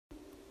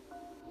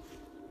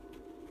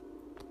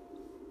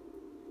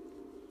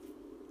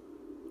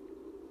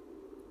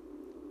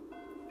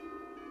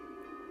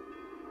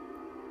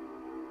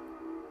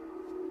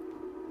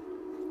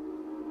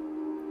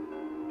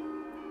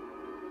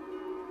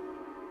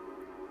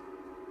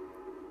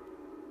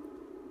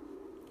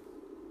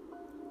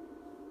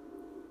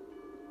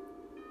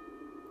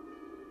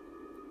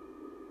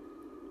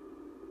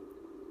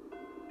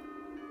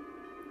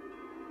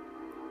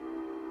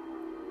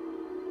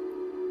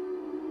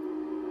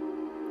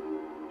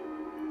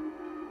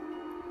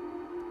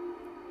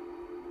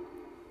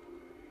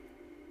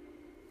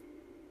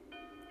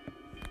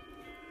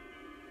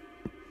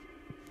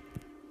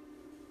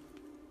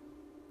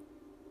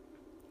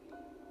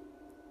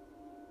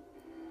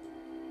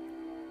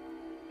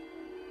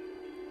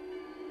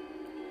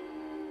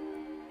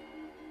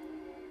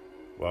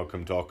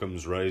Welcome to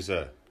Occam's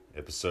Razor,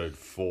 episode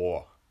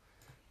 4.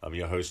 I'm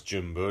your host,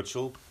 Jim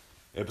Birchall.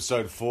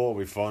 Episode 4,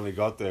 we finally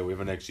got there. We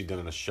haven't actually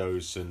done a show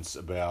since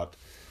about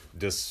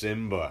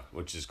December,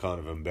 which is kind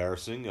of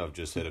embarrassing. I've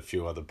just had a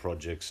few other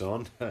projects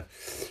on.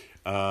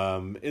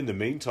 In the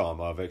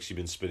meantime, I've actually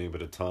been spending a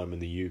bit of time in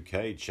the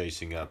UK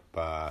chasing up,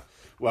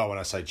 when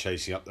I say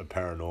chasing up the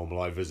paranormal,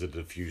 I visited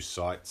a few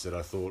sites that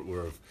I thought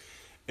were of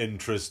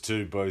interest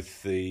to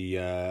both the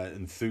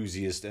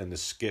enthusiast and the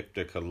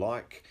skeptic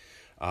alike.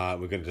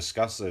 We're going to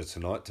discuss those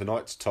tonight.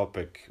 Tonight's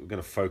topic, we're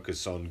going to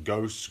focus on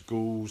ghosts,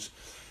 ghouls,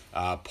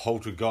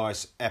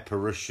 poltergeists,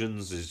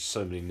 apparitions. There's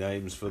so many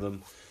names for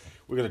them.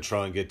 We're going to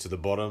try and get to the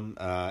bottom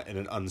in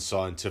an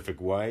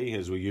unscientific way,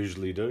 as we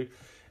usually do.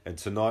 And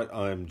tonight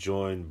I am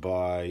joined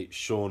by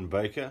Shaun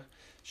Baker.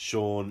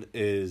 Shaun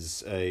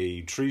is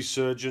a tree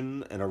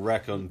surgeon and a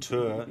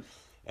raconteur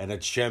and a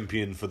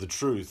champion for the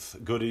truth.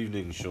 Good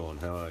evening, Shaun.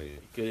 How are you?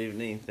 Good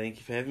evening. Thank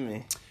you for having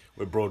me.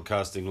 We're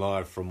broadcasting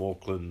live from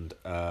Auckland,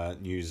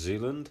 New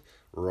Zealand,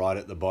 right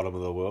at the bottom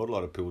of the world. A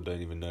lot of people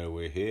don't even know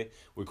we're here.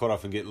 We quite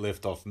often get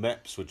left off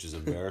maps, which is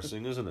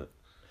embarrassing, isn't it?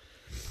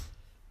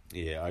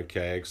 Yeah,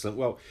 okay, excellent.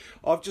 Well,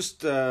 I've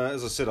just,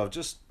 as I said, I've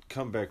just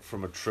come back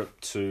from a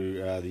trip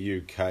to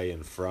the UK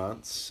and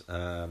France.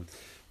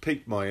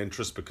 Piqued my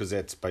interest because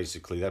that's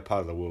basically, that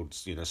part of the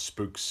world's,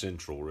 spook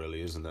central,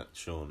 really, isn't it,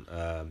 Shaun?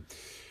 I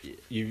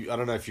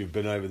don't know if you've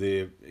been over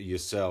there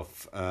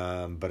yourself,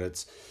 but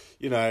it's,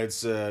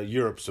 Europe's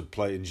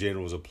in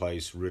general is a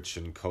place rich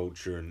in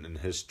culture and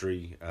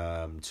history,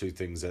 two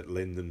things that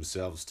lend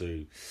themselves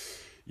to,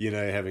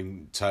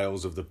 having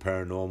tales of the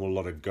paranormal, a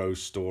lot of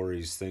ghost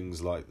stories,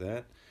 things like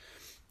that.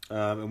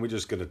 And we're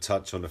just going to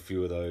touch on a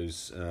few of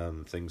those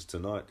things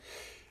tonight.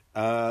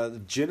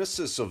 The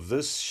genesis of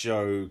this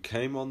show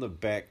came on the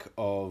back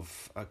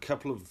of a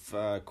couple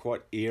of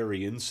quite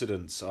eerie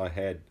incidents I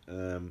had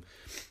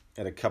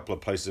at a couple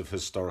of places of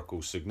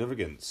historical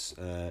significance.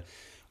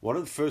 One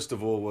of the first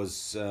of all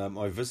was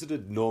I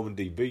visited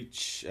Normandy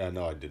Beach.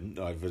 No, I didn't.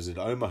 I visited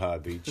Omaha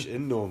Beach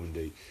in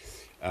Normandy.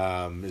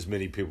 As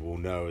many people will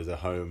know, is the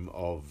home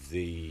of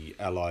the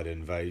Allied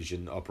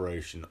invasion,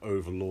 Operation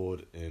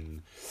Overlord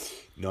in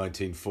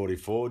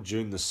 1944,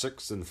 June the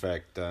 6th, in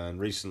fact, and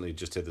recently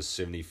just had the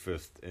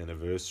 75th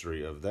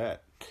anniversary of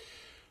that.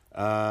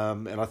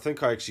 And I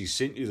think I actually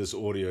sent you this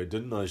audio,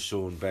 didn't I,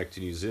 Shaun, back to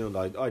New Zealand?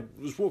 I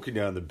was walking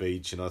down the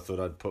beach and I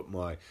thought I'd put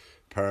my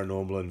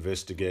paranormal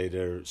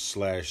investigator /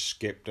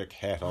 skeptic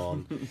hat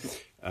on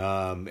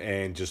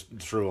and just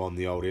threw on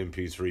the old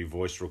MP3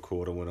 voice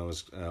recorder when I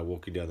was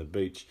walking down the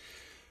beach.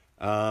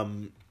 I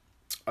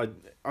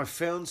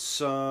found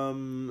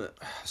some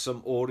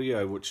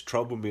audio which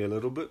troubled me a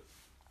little bit.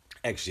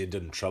 Actually, it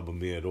didn't trouble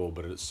me at all,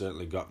 but it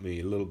certainly got me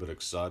a little bit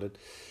excited.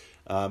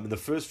 In the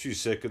first few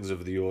seconds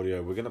of the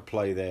audio, we're going to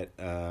play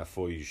that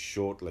for you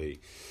shortly.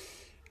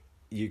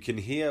 You can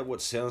hear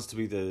what sounds to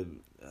be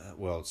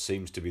it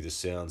seems to be the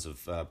sounds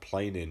of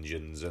plane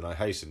engines, and I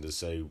hasten to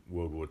say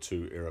World War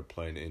II era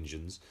plane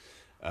engines,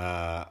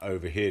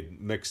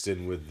 overhead, mixed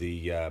in with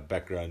the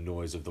background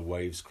noise of the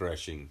waves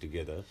crashing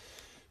together.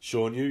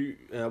 Shaun,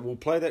 we'll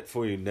play that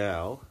for you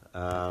now,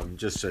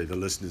 just so the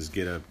listeners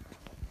get a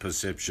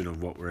perception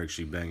of what we're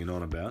actually banging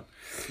on about.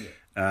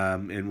 Yeah.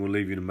 And we'll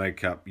leave you to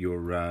make up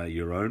your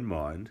own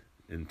mind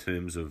in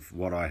terms of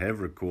what I have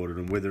recorded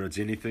and whether it's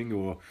anything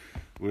or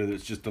whether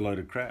it's just a load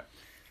of crap.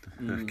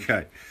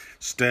 Okay,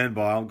 stand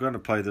by. I'm going to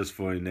play this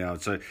for you now.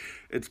 So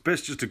it's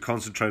best just to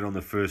concentrate on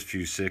the first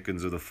few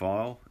seconds of the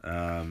file,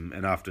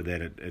 and after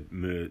that it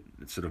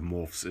sort of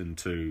morphs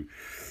into,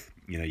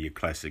 your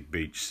classic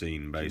beach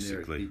scene,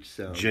 basically.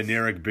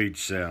 Generic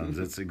beach sounds.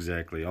 That's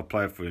exactly. I'll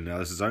play it for you now.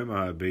 This is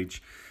Omaha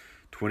Beach,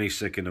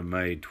 22nd of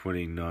May,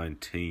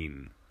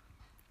 2019.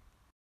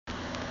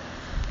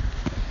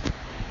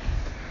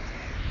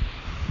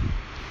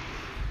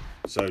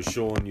 So,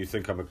 Shaun, you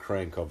think I'm a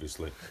crank,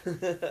 obviously.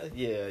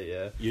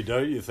 Yeah. You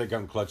do? You think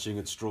I'm clutching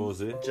at straws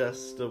there?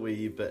 Just a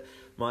wee bit.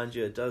 Mind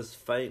you, it does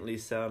faintly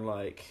sound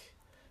like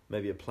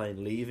maybe a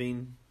plane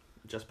leaving,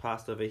 just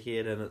past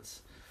overhead, and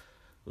it's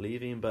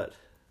leaving, but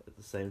at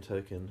the same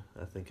token,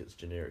 I think it's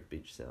generic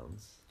beach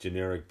sounds.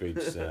 Generic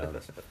beach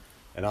sounds.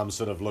 And I'm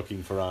sort of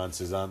looking for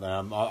answers, aren't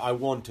I? I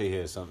want to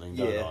hear something,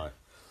 don't I?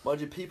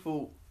 Mind you,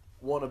 people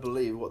want to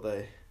believe what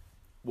they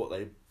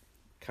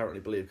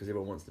currently believe because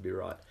everyone wants to be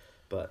right,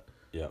 but...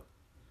 Yeah,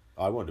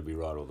 I want to be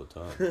right all the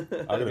time.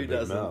 I got a big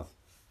mouth,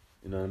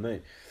 you know what I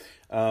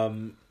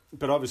mean?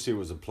 But obviously it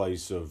was a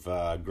place of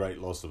great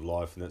loss of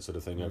life and that sort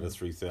of thing. Over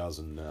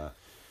 3,000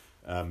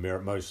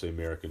 mostly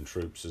American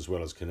troops as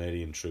well as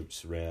Canadian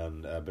troops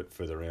around a bit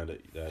further around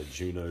at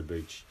Juno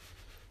Beach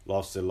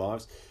lost their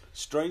lives.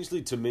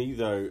 Strangely to me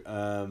though,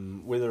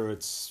 whether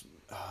it's...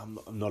 I'm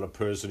not a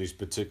person who's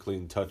particularly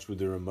in touch with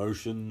their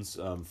emotions.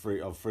 I'll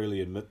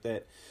freely admit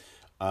that.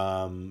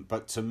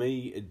 But to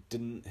me, it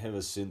didn't have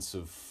a sense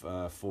of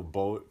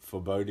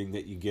foreboding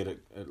that you get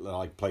at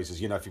like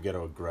places. If you go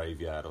to a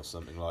graveyard or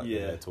something like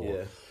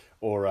that,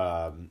 Or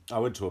I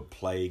went to a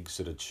plague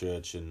sort of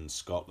church in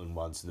Scotland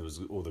once, and there was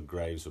all the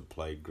graves were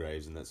plague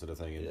graves and that sort of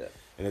thing,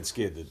 and it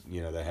scared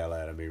the hell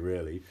out of me,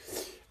 really.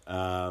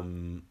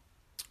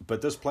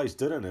 But this place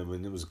didn't. I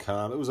mean, it was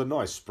calm. It was a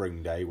nice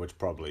spring day, which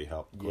probably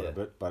helped quite a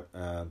bit. But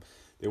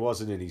there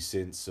wasn't any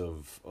sense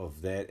of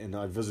that. And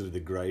I visited the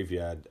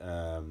graveyard,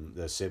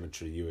 the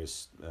cemetery,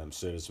 U.S.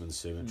 Servicemen's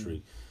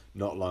Cemetery,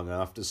 not long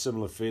after.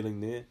 Similar feeling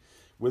there.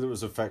 Whether it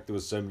was the fact there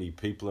was so many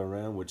people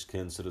around, which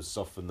can sort of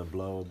soften the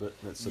blow a bit,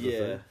 that sort of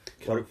thing.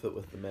 Comfort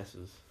with the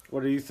masses.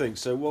 What do you think?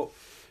 So,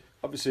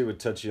 obviously we're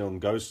touching on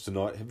ghosts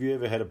tonight. Have you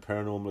ever had a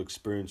paranormal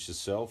experience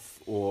yourself,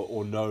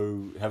 or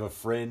have a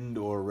friend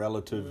or a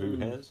relative who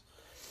has?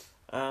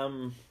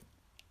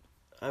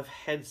 I've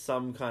had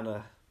some kind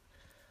of.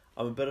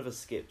 I'm a bit of a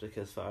skeptic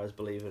as far as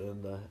believing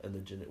in the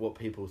what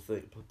people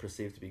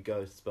perceive to be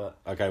ghosts, but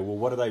okay. Well,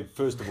 what do they?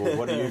 First of all,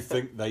 what do you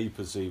think they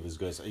perceive as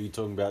ghosts? Are you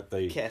talking about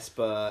the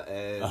Casper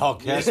and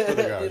Casper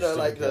the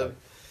ghost?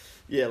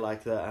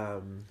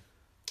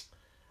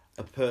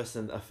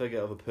 a figure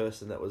of a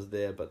person that was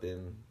there, but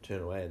then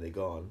turn away and they're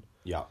gone.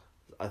 Yeah,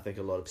 I think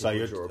a lot of people. So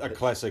you're a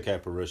classic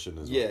apparition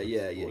as well.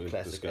 Yeah,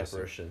 classic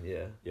apparition.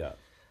 Yeah.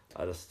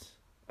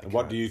 And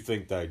what do you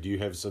think, though? Do you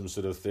have some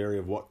sort of theory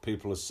of what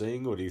people are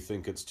seeing, or do you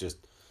think it's just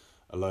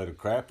a load of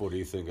crap, or do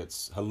you think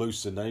it's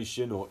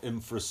hallucination or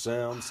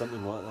infrasound,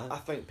 something like that? I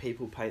think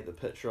people paint the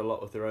picture a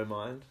lot with their own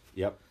mind.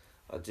 Yep.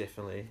 I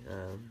definitely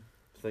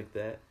think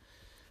that.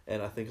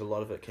 And I think a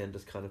lot of it can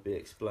just kind of be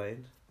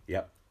explained.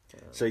 Yep.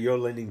 So you're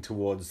leaning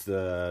towards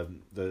the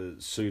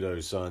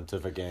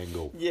pseudo-scientific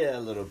angle. Yeah,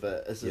 a little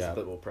bit. It's just a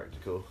bit more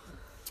practical.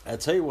 I'll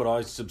tell you what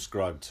I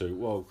subscribe to.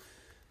 Well,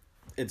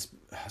 it's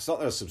not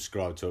that I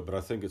subscribe to it, but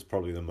I think it's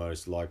probably the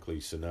most likely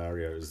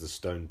scenario is the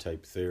stone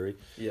tape theory.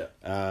 Yeah.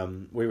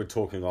 We were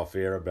talking off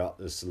air about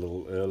this a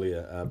little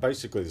earlier.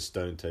 Basically, the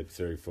stone tape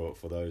theory, for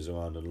those who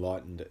aren't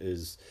enlightened,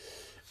 is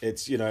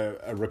it's a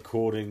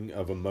recording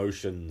of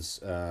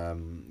emotions.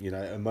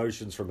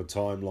 Emotions from a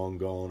time long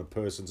gone. A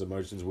person's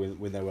emotions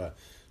when they were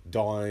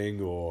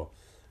dying or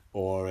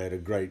at a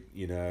great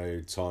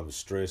time of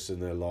stress in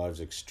their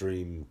lives,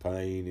 extreme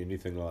pain,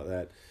 anything like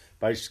that.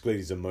 Basically,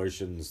 these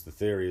emotions, the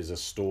theory is, are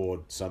stored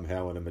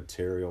somehow in a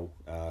material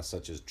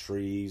such as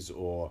trees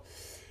or,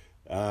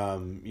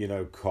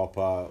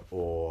 copper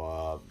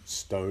or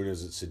stone,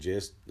 as it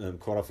suggests,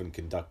 quite often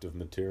conductive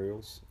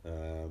materials,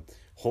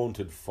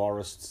 haunted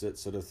forests, that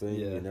sort of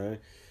thing,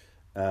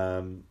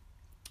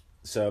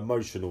 So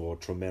emotional or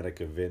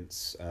traumatic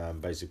events,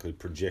 basically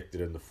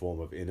projected in the form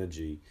of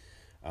energy,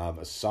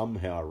 are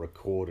somehow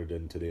recorded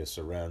into their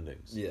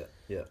surroundings.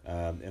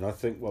 And I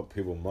think what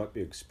people might be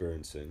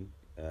experiencing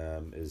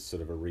is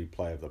sort of a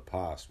replay of the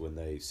past when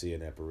they see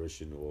an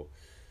apparition. Or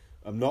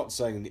I'm not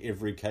saying in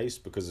every case,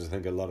 because I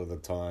think a lot of the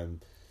time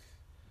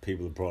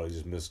people are probably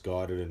just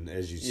misguided, and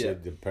as you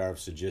said, the power of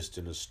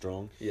suggestion is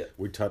strong.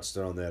 We touched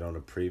on that on a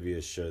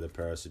previous show, the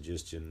power of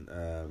suggestion.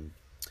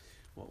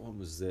 What one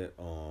was that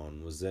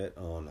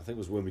on? I think it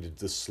was when we did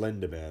the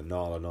Slender Man.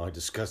 Niall and I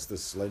discussed the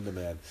Slender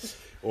Man,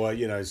 or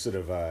sort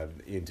of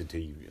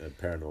entity, a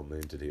paranormal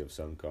entity of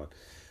some kind.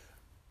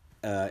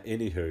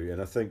 Anywho, and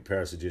I think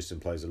parasuggestion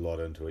plays a lot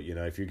into it.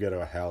 If you go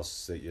to a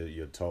house that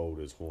you're told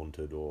is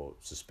haunted or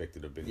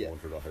suspected of being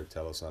haunted, or a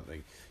hotel or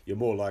something, you're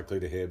more likely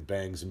to hear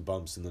bangs and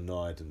bumps in the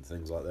night and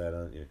things like that,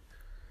 aren't you?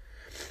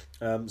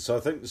 So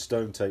I think the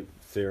stone tape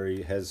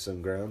theory has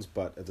some grounds,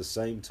 but at the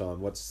same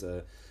time, what's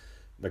the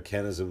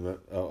mechanism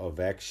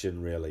of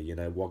action, really?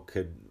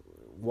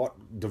 What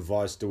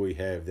device do we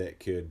have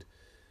that could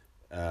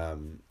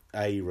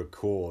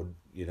record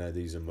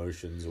these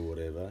emotions or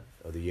whatever,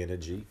 or the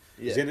energy?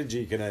 Because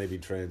energy can only be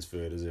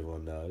transferred, as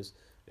everyone knows.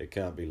 It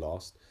can't be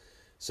lost.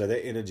 So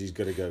that energy's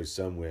got to go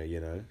somewhere,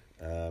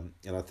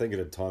 and I think at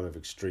a time of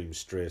extreme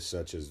stress,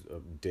 such as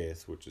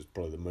death, which is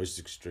probably the most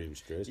extreme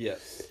stress,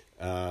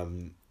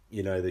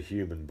 the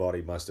human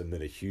body must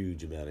emit a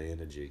huge amount of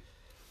energy.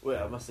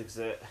 Well, it must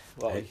exert.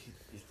 Well, you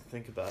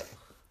think about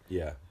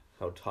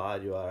how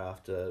tired you are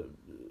after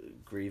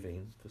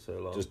grieving for so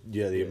long. Just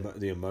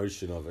the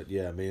emotion of it.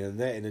 I mean, and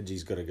that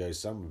energy's got to go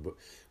somewhere, but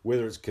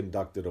whether it's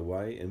conducted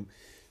away, and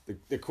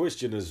the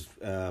question is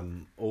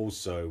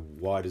also,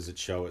 why does it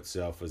show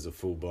itself as a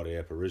full body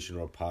apparition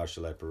or a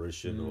partial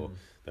apparition or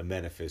the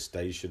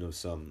manifestation of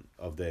some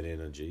of that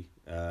energy?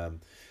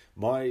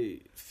 My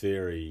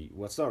theory,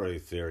 well, it's not really a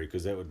theory,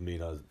 because that would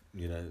mean I'm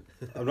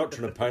not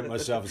trying to paint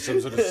myself as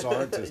some sort of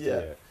scientist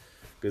here.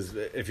 Because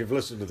if you've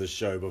listened to the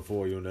show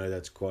before, you'll know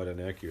that's quite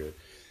inaccurate.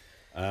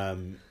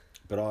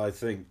 But I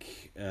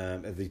think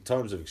at the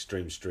times of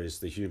extreme stress,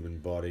 the human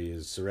body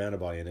is surrounded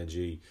by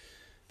energy.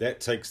 That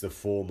takes the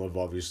form of,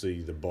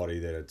 obviously, the body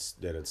that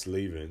it's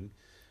leaving.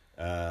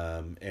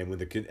 And when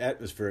the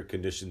atmospheric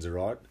conditions are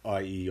right,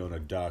 i.e. on a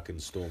dark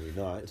and stormy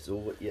night, it's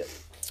all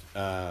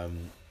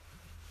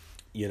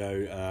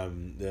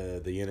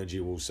the energy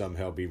will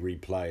somehow be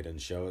replayed and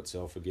show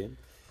itself again.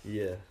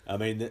 I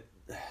mean,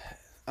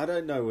 I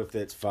don't know if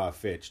that's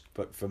far-fetched,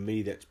 but for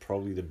me, that's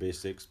probably the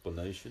best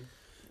explanation.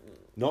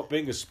 Not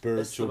being a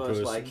spiritual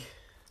person. It's the most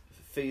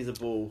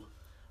feasible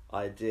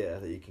idea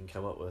that you can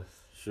come up with.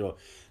 Sure.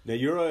 Now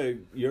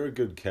you're a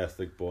good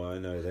Catholic boy. I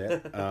know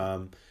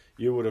that.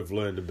 You would have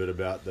learned a bit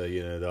about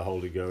the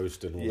Holy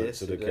Ghost and all that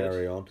sort of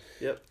carry on.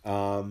 Yep.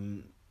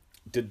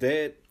 Did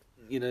that,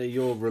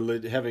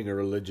 your having a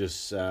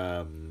religious,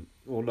 well,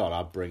 not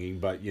upbringing,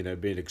 but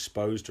being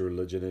exposed to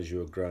religion as you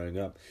were growing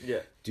up. Yeah.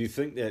 Do you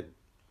think that,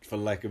 for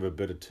lack of a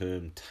better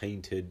term,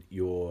 tainted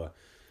your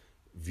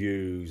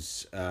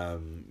views,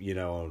 on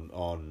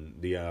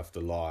the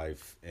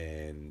afterlife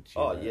and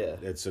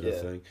that sort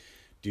of thing?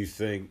 Do you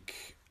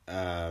think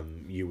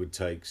you would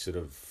take sort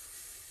of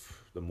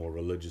the more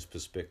religious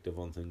perspective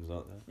on things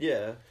like that?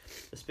 Yeah,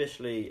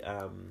 especially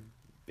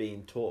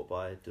being taught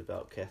by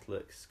devout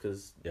Catholics,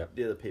 because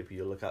they're the people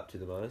you look up to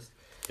the most.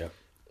 Yep.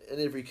 And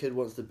every kid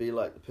wants to be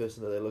like the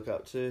person that they look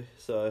up to,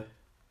 so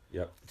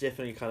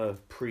definitely kind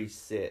of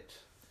preset.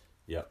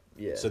 Yep.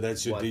 Yeah. So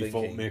that's your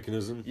default thinking.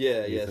 Mechanism?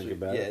 Yeah,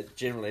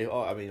 generally.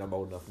 I mean, I'm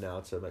old enough now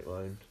to make my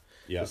own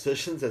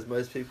decisions, as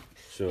most people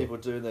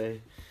do when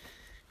they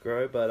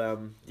grow. But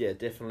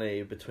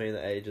definitely between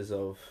the ages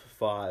of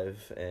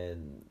 5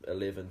 and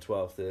 11,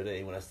 12,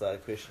 13, when I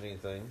started questioning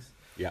things.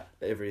 Yeah.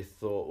 Every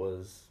thought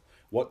was...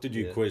 What did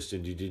you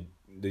question? Did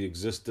the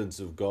existence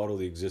of God or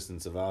the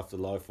existence of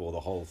afterlife or the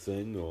whole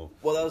thing? Or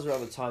Well, that was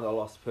around the time that I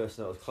lost the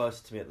person that was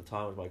closest to me at the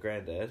time, was my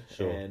granddad.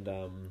 Sure. And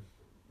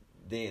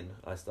then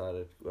I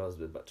started, I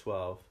was about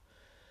 12,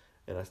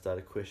 and I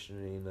started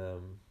questioning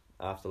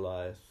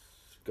afterlife,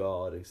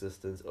 God,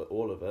 existence,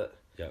 all of it.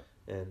 Yeah.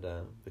 And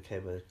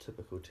became a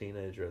typical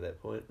teenager at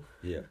that point.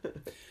 Yeah.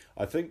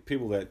 I think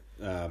people that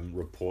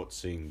report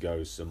seeing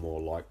ghosts are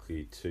more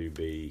likely to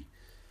be...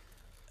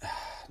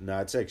 No,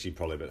 it's actually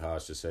probably a bit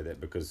harsh to say that,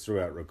 because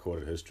throughout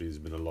recorded history there's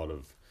been a lot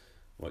of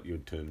what you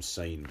would term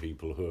sane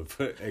people who have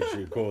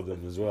actually recorded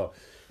them as well.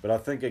 But I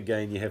think,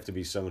 again, you have to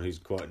be someone who's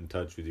quite in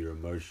touch with your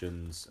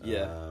emotions.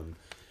 Yeah.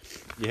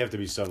 You have to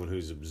be someone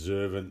who's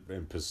observant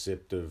and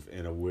perceptive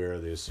and aware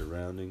of their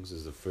surroundings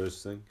is the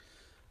first thing.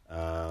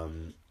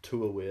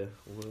 Too aware.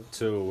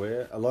 Too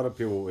aware. A lot of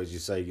people, as you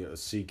say, are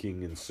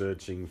seeking and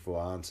searching for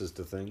answers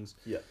to things.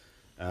 Yeah.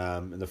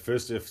 And the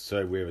first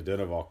episode we ever did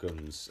of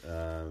Occam's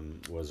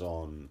was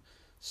on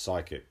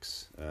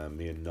psychics.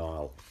 Me and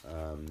Niall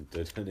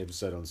did an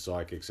episode on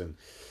psychics, and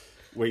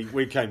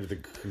we came to the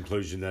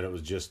conclusion that it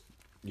was just,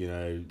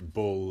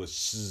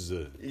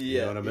 bullshit.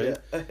 You know what I mean?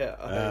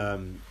 Yeah.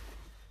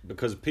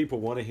 Because people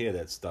want to hear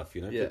that stuff,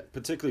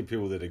 particularly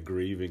people that are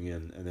grieving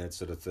and that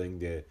sort of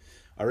thing.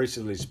 I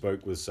recently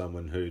spoke with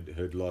someone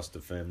who'd lost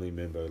a family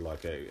member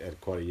at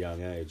quite a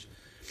young age.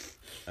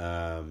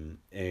 And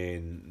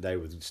they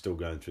were still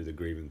going through the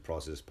grieving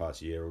process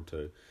past year or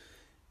two,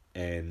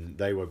 and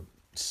they were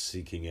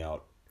seeking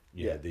out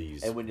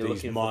these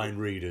mind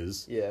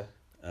readers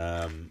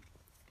to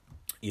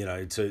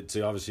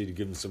obviously to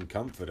give them some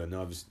comfort. And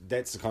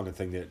that's the kind of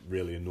thing that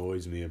really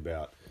annoys me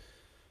about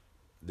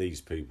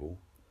these people.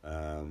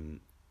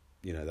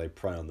 They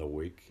prey on the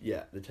weak.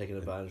 Yeah, they're taking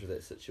advantage of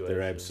that situation.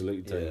 They're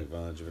absolutely taking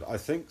advantage of it. I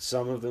think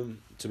some of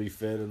them, to be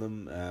fair to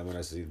them, when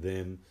I see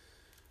them,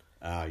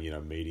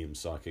 medium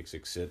psychics,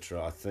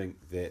 etc., I think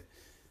that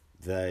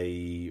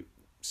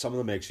some of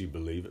them actually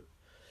believe it.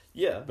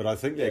 Yeah. But I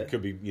think that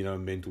could be, a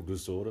mental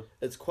disorder.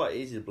 It's quite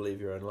easy to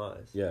believe your own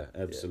lies. Yeah,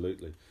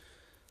 absolutely.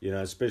 Yeah.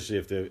 Especially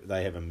if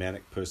they have a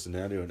manic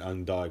personality or an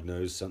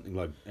undiagnosed something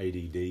like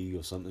ADD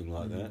or something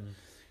like that.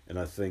 And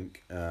I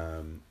think,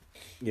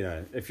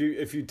 if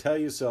you tell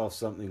yourself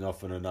something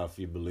often enough,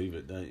 you believe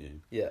it, don't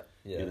you? Yeah,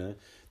 yeah.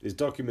 There's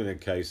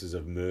documented cases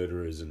of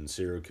murderers and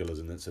serial killers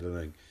and that sort of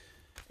thing.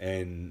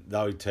 And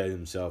they'll tell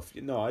themselves,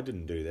 I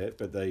didn't do that,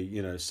 but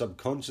they,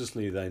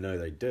 subconsciously they know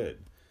they did,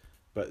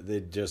 but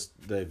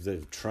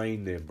they've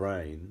trained their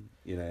brain,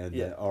 and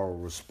their oral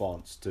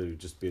response to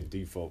just be a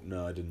default.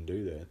 No, I didn't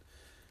do that,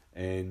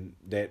 and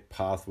that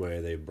pathway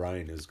of their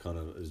brain is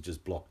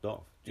just blocked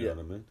off. Do you know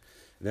what I mean?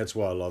 And that's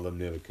why a lot of them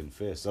never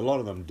confess. A lot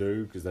of them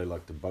do because they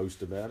like to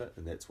boast about it,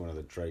 and that's one of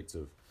the traits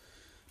of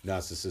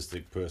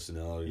narcissistic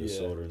personality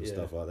disorder and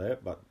stuff like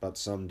that. But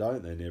some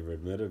don't. They never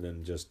admit it,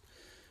 and just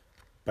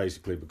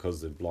basically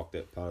because they've blocked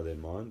that part of their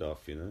mind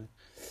off,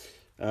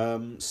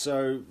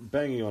 So,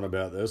 banging on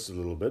about this a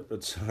little bit,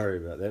 but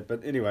sorry about that.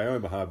 But anyway,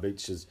 Omaha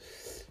Beaches,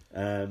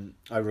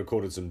 I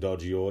recorded some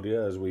dodgy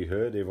audio, as we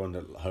heard. Everyone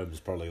at home is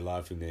probably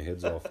laughing their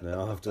heads off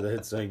now after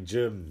that, saying,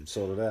 Jim,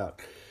 sort it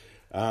out.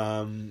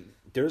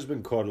 There has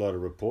been quite a lot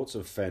of reports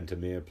of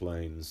phantom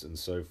airplanes and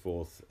so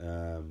forth,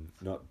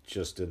 not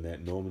just in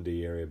that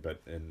Normandy area,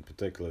 but in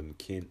particular in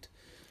Kent,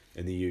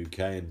 in the UK,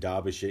 and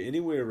Derbyshire,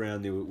 anywhere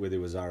around there where there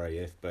was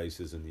RAF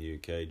bases in the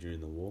UK during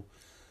the war.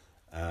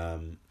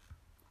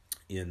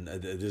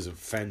 There's a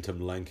phantom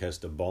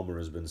Lancaster bomber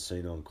has been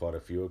seen on quite a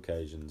few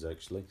occasions,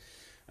 actually.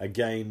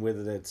 Again,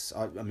 whether that's...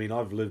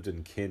 I've lived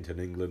in Kent in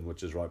England,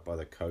 which is right by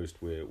the coast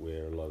where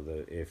a lot of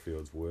the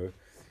airfields were,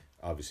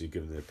 obviously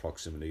given their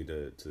proximity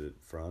to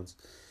France.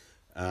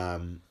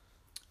 And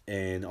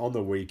on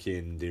the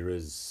weekend, there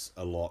is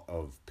a lot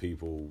of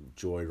people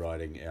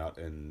joyriding out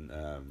in...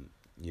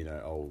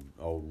 old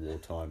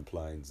wartime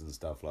planes and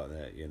stuff like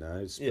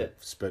that,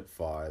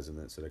 Spitfires and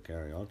that sort of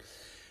carrying on.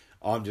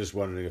 I'm just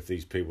wondering if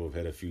these people have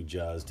had a few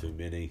jars too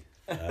many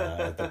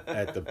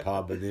at the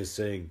pub, and they're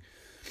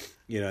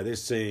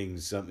seeing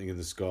something in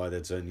the sky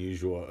that's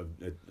unusual,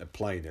 a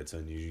plane that's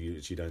unusual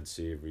that you don't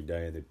see every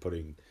day, and they're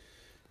putting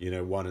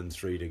 1 and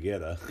 3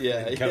 together,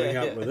 coming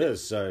up with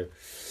this. So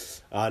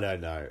I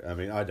don't know.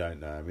 I don't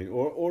know.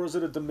 Or is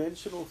it a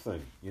dimensional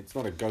thing? It's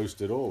not a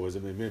ghost at all, is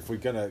it? If we're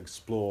going to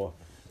explore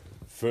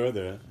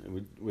further,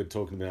 we're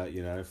talking about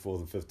 4th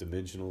and 5th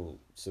dimensional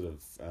sort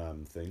of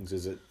things.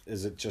 Is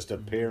it just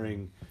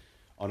appearing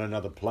on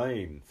another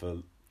plane for?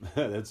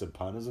 That's a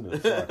pun, isn't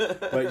it? Sorry.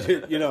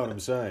 But you know what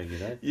I'm saying,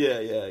 Yeah.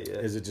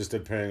 Is it just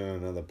appearing on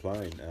another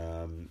plane?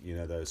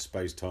 Those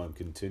space-time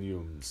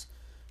continuums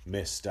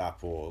messed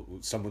up, or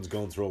someone's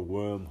gone through a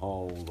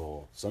wormhole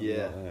or something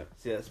like that.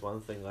 Yeah, that's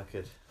one thing I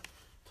could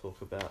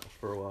talk about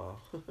for a while.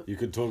 You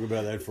could talk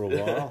about that for a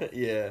while?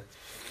 Yeah.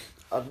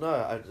 I don't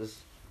know,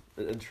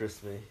 it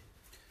interests me,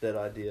 that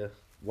idea.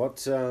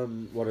 What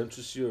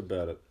interests you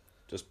about it?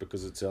 Just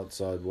because it's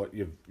outside what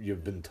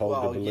you've been told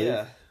to believe?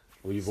 Yeah.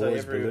 Or you've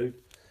always believed?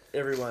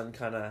 Everyone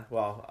kind of,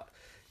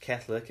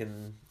 Catholic,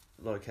 and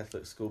a lot of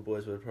Catholic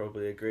schoolboys would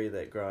probably agree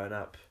that growing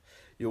up,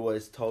 you're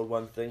always told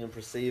one thing and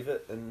perceive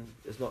it, and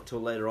it's not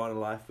till later on in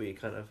life where you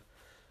kind of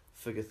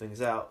figure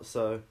things out.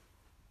 So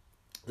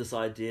this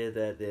idea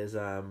that there's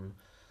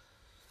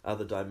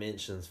other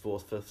dimensions,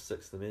 4th, 5th,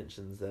 6th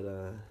dimensions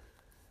that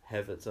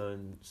have its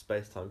own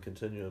space-time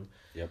continuum.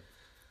 Yep.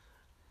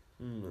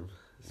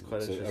 It's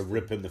quite interesting. A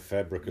rip in the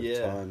fabric of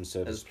time,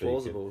 so to speak. It's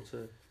plausible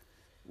too.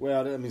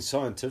 Well,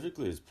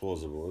 scientifically it's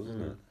plausible,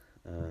 isn't it?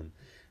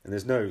 And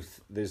there's no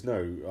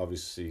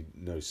obviously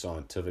no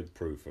scientific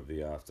proof of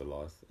the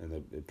afterlife,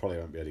 and they probably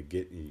won't be able to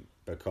get you,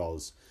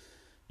 because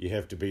you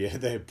have to be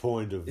at that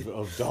point of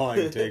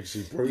dying to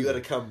actually prove you got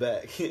to come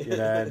back.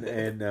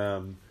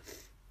 Certainly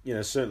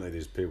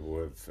there's people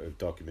who have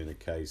documented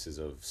cases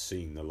of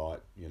seeing the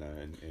light,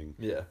 and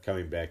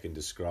coming back and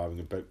describing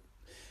it. But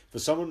for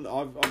someone,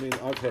 I've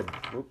had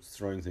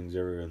throwing things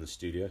everywhere in the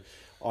studio.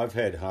 I've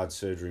had heart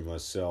surgery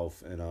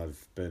myself, and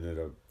I've been at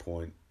a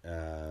point,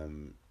 where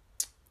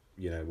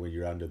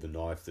you're under the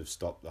knife, they've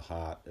stopped the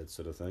heart, that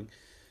sort of thing.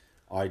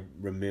 I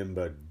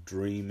remember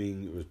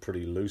dreaming, it was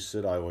pretty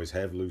lucid. I always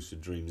have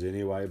lucid dreams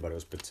anyway, but it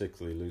was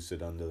particularly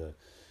lucid under the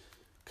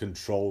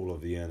control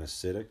of the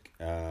anaesthetic.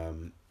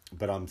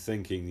 But I'm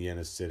thinking the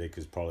anaesthetic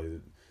is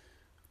probably,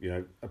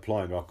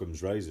 applying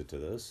Occam's razor to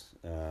this,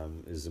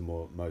 is the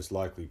most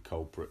likely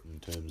culprit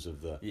in terms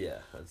of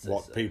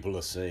what people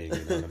are seeing,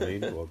 you know what I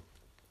mean? Or,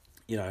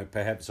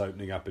 perhaps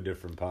opening up a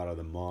different part of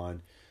the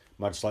mind,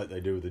 much like they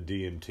do with the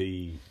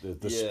DMT,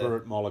 the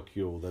spirit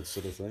molecule, that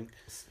sort of thing.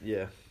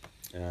 Yeah.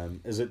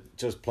 Is it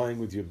just playing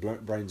with your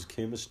brain's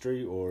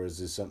chemistry, or is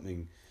there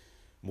something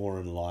more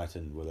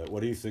enlightened with it?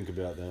 What do you think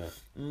about that?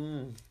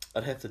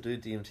 I'd have to do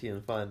DMT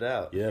and find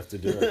out. You have to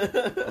do it.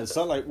 It's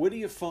not like, where do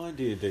you find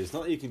DMT? It's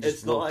not like you can just.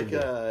 It's not like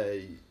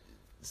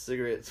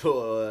cigarettes,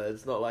 or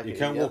it's not like you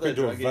can't walk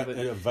into a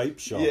vape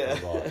shop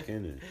and buy it,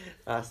 can you?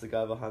 Ask the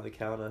guy behind the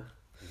counter.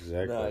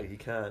 Exactly. No, you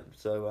can't.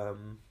 So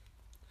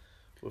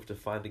we'll have to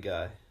find a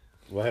guy.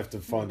 We'll have to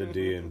find a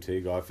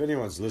DMT guy. If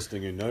anyone's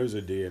listening who knows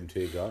a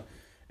DMT guy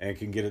and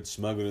can get it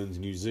smuggled into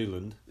New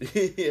Zealand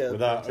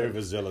without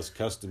overzealous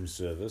customs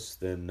service,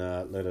 then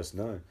let us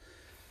know.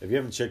 If you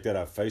haven't checked out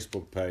our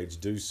Facebook page,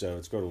 do so.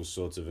 It's got all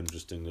sorts of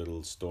interesting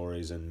little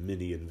stories and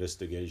mini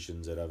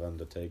investigations that I've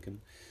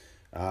undertaken.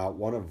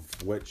 One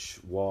of which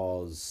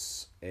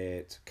was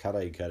at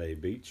Kare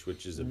Beach,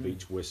 which is a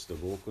beach west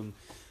of Auckland,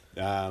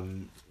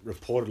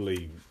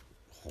 reportedly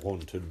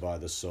haunted by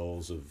the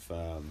souls of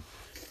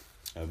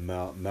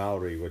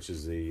Maori, which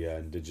is the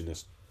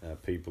indigenous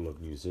people of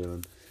New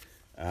Zealand.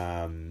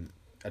 A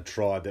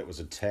tribe that was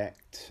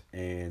attacked,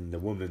 and the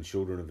women and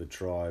children of the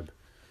tribe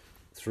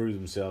threw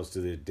themselves to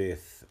their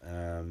death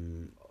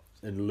in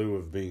lieu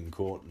of being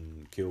caught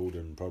and killed,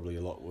 and probably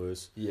a lot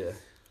worse. Yeah.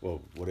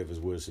 Well, whatever's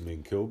worse than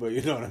being killed, but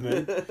you know what I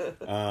mean?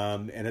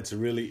 And it's a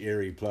really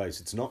eerie place.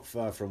 It's not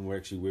far from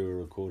where we're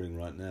recording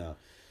right now.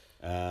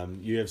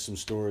 You have some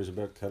stories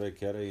about Kare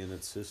and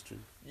its history?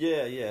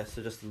 Yeah.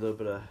 So just a little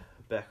bit of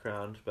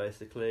background.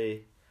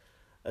 Basically,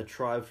 a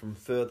tribe from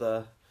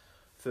further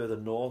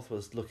north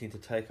was looking to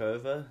take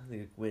over.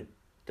 They went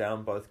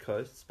down both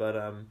coasts, but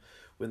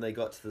when they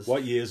got to this...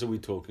 What years are we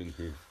talking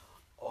here?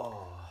 I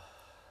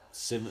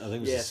think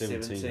it was the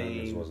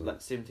 1700s, wasn't it? Like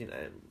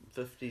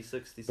 1750,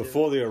 60,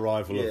 before the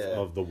arrival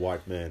of the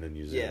white man in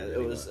New Zealand. Yeah,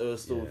 anyway. It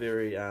was still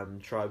very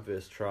tribe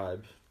versus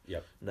tribe.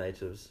 Yep.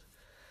 Natives.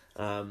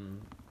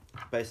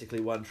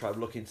 Basically, one tribe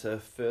looking to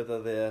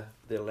further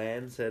their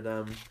lands had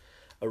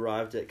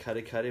arrived at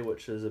Kare,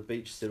 which is a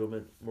beach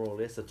settlement, more or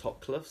less, atop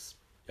cliffs.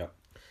 Yep.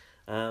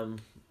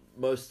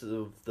 Most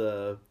of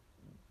the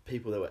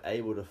people that were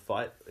able to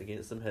fight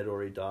against them had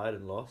already died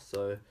and lost,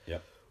 so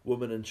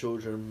women and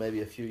children,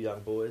 maybe a few young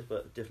boys,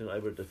 but definitely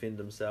able to defend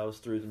themselves,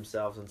 threw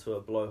themselves into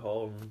a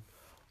blowhole and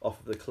off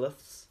of the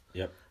cliffs.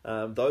 Yep.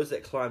 Those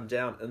that climb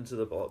down into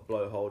the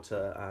blowhole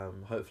to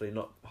hopefully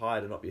not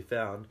hide and not be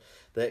found,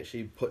 they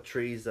actually put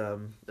trees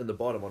in the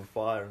bottom on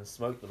fire and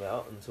smoke them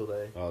out until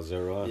they... Oh, is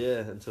that right? Yeah,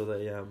 until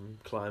they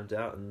climbed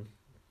out and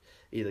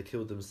either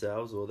killed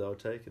themselves or they were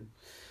taken.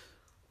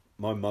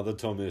 My mother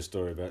told me a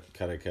story about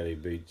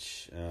Karakari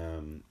Beach,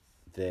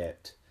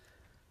 that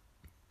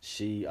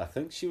I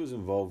think she was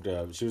involved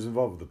with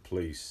the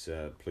police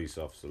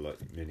officer like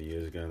many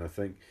years ago, and I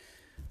think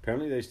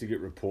apparently they used to get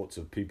reports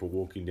of people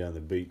walking down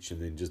the beach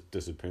and then just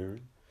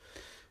disappearing.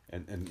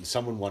 And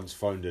someone once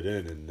phoned it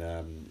in,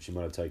 and she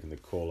might have taken the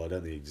call. I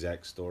don't know the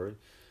exact story,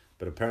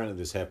 but apparently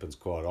this happens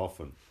quite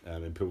often,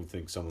 and people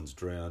think someone's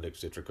drowned,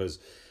 etc. Because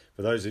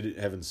for those who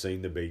haven't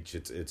seen the beach,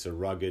 it's a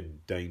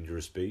rugged,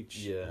 dangerous beach.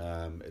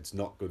 Yeah. It's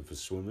not good for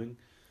swimming.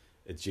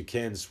 You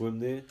can swim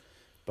there,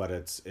 but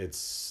it's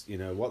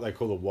what they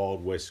call the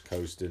Wild West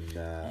Coast of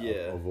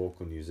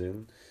Auckland, New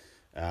Zealand.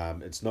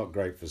 It's not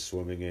great for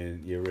swimming,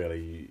 and you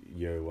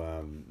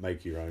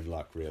make your own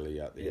luck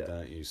really out there,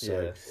 don't you?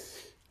 So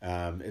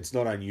it's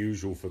not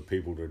unusual for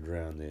people to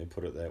drown there,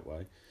 put it that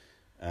way.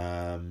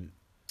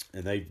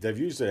 And they've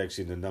used it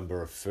actually in a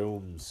number of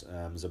films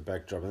as a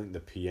backdrop. I think The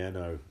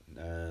Piano,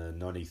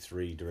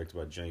 93, directed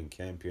by Jane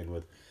Campion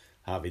with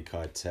Harvey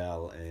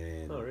Keitel,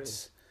 and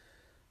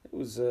it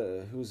was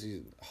who was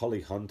he?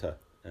 Holly Hunter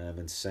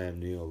and Sam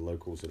Neill,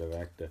 local sort of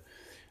actor.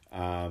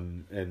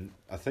 And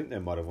I think they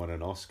might have won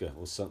an Oscar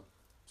or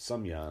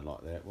some yarn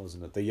like that,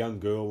 wasn't it? The young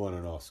girl won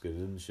an Oscar,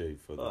 didn't she,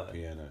 for The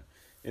Piano?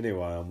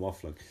 Anyway, I'm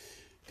waffling.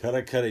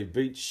 Karakari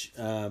Beach,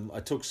 I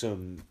took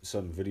some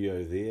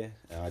video there.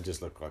 I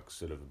just look like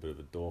sort of a bit of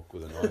a dork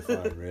with an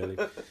iPhone, really.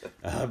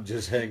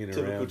 Just hanging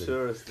around. Typical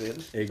tourist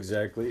then.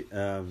 Exactly.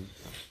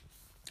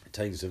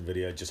 Taking some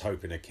video, just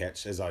hoping to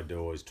catch, as I do,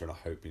 always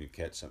hoping to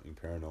catch something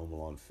paranormal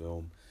on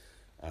film,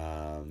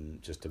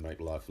 just to make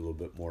life a little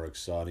bit more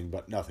exciting,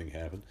 but nothing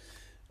happened.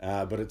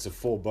 But it's a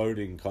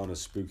foreboding kind of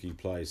spooky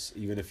place,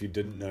 even if you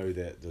didn't know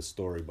the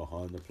story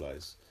behind the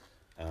place.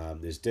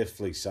 There's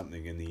definitely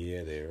something in the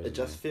air there, isn't It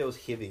just feels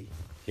heavy.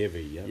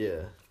 Heavy, yeah.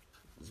 Yeah.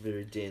 It's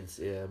very dense,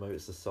 yeah. Maybe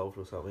it's the salt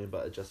or something,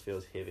 but it just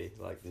feels heavy.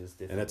 Like there's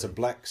definitely... And it's a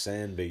black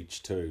sand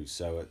beach too,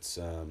 so it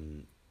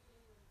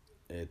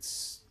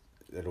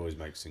always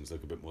makes things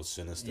look a bit more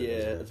sinister. Yeah,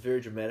 it's a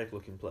very dramatic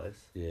looking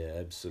place. Yeah,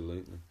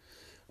 absolutely.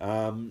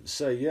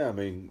 So yeah, I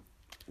mean,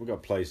 we've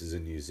got places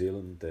in New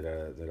Zealand that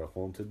are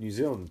haunted. New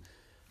Zealand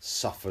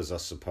suffers, I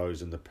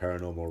suppose, in the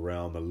paranormal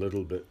realm a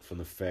little bit from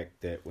the fact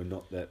that we're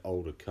not that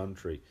old a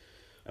country.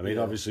 I mean,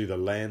 obviously the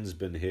land's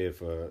been here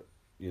for,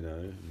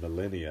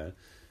 millennia.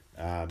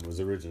 It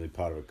was originally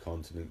part of a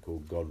continent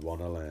called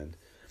Gondwanaland.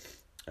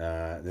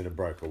 And then it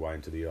broke away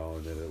into the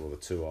island, the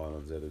two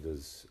islands that it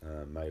is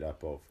made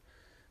up of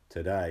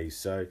today.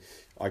 So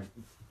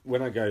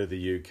when I go to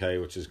the UK,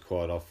 which is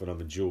quite often,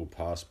 I'm a dual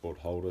passport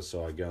holder,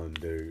 so I go and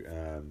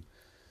do...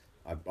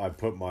 I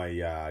put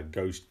my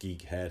ghost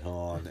geek hat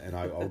on, and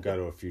I'll go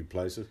to a few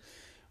places.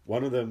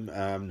 One of them,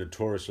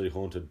 notoriously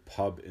haunted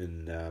pub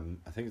in,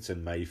 I think it's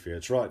in Mayfair.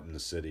 It's right in the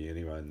city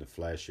anyway, in the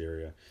Flash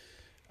area,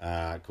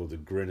 called the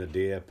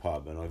Grenadier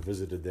Pub, and I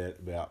visited that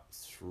about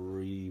 2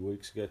 or 3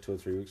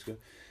 weeks ago.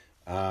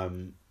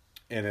 And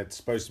it's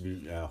supposed to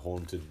be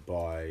haunted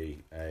by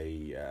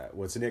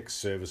it's an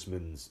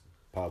ex-serviceman's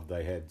pub.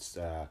 They had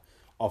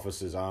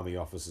officers, army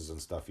officers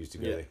and stuff used to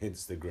go there,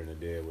 hence the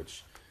Grenadier,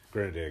 which...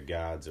 Grenadier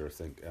Guards are, I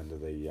think, under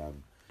the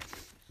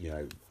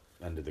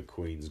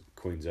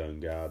Queen's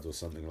Own Guards or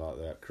something like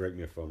that. Correct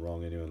me if I'm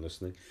wrong, anyone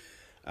listening.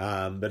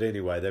 But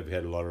anyway, they've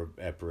had a lot of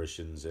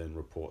apparitions and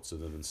reports of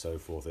them and so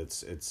forth.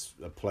 It's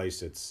a place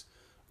that's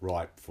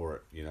ripe for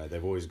it.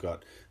 They've always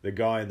got the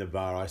guy in the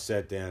bar. I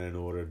sat down and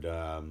ordered,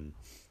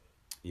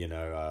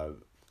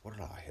 what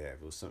did I have?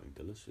 It was something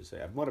delicious.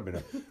 It might have been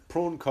a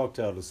prawn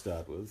cocktail to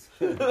start with.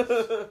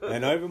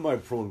 And over my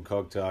prawn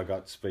cocktail, I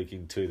got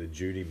speaking to the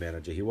duty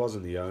manager. He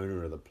wasn't the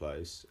owner of the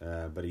place,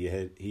 but he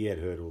had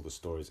heard all the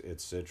stories,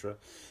 etc.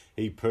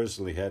 He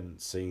personally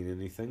hadn't seen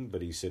anything,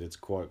 but he said it's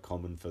quite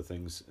common for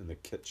things in the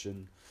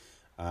kitchen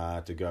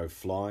to go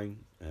flying.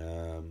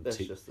 That's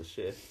just the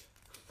chef.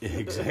 Yeah,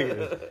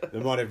 exactly. They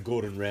might have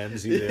Gordon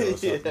Ramsay there or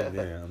something.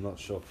 Yeah, I'm not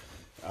sure.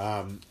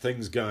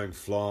 Things going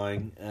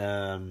flying.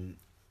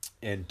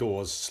 And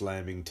doors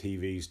slamming,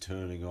 TVs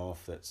turning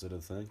off, that sort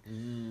of thing.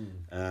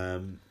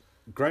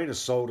 Grain of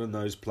salt in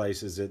those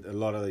places. A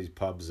lot of these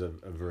pubs are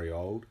very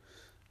old.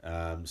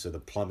 So the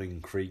plumbing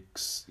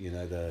creaks.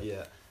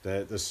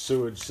 The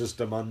sewage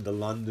system under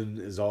London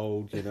is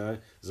old.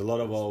 There's a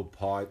lot of old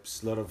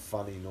pipes, a lot of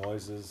funny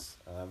noises,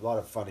 a lot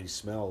of funny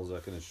smells. I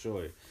can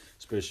assure you,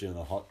 especially on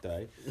a hot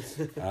day.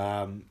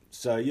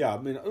 So yeah, I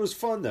mean, it was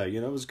fun though.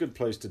 It was a good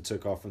place to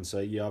tick off and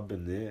say, yeah, I've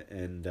been there,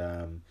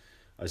 and.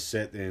 I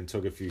sat there and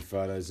took a few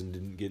photos and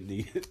didn't get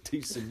any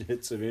decent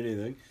hits of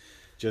anything.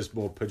 Just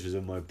more pictures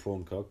of my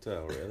prawn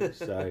cocktail, really.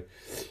 So,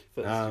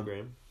 for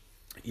Instagram.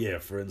 Yeah,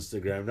 for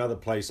Instagram. Another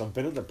place I've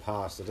been in the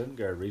past, I didn't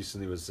go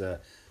recently, was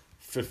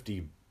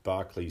 50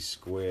 Berkeley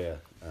Square,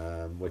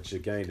 which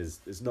again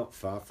is not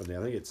far from there.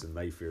 I think it's in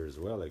Mayfair as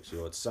well, actually,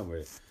 or it's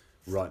somewhere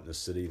right in the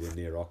city there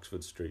near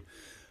Oxford Street.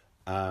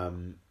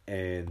 And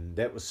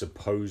that was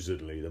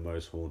supposedly the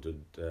most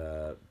haunted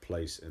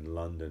place in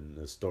London.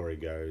 The story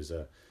goes,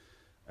 a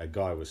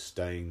guy was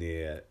staying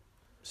there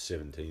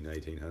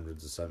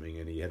 1800s or something,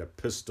 and he had a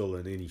pistol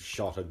and then he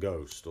shot a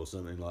ghost or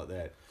something like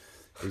that.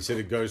 He said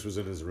a ghost was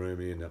in his room,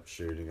 he ended up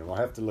shooting him. I'll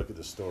have to look at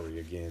the story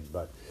again,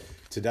 but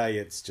today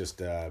it's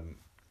just,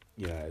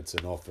 it's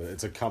an office,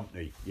 it's a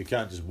company. You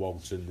can't just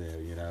waltz in there,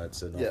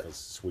 it's an office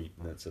suite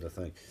and that sort of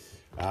thing.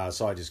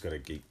 So I just got a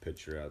geek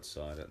picture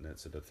outside it and that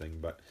sort of thing,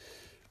 but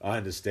I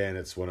understand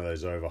it's one of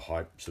those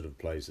overhyped sort of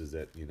places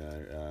that,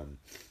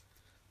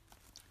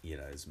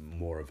 it's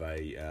more of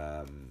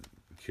a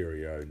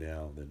curio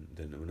now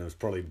than when it was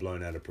probably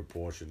blown out of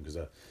proportion, because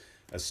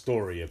a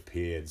story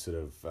appeared sort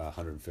of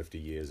 150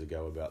 years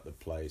ago about the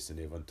place and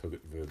everyone took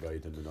it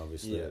verbatim, and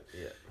obviously it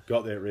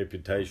got that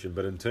reputation.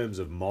 But in terms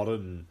of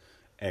modern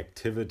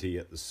activity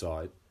at the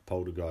site,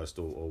 poltergeist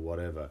or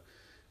whatever,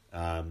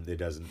 there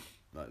hasn't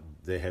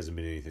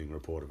been anything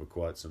reported for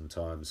quite some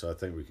time, so I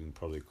think we can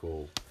probably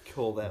call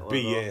that one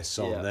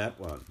BS on that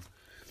one.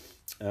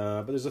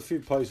 But there's a few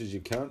places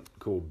you can't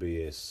call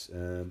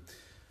BS.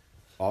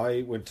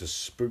 I went to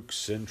Spook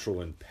Central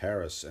in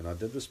Paris, and I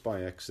did this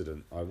by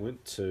accident. I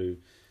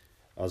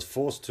was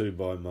forced to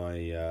by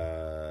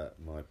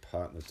my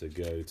partner to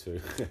go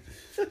to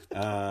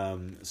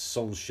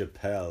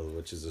Saint-Chapelle,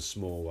 which is a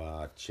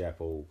small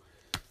chapel.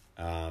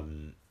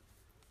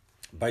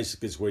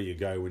 Basically, it's where you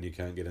go when you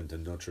can't get into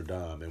Notre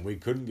Dame, and we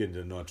couldn't get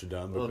into Notre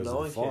Dame because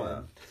of the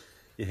fire.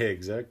 Yeah,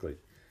 exactly.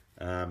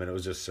 And it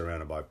was just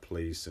surrounded by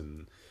police,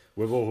 and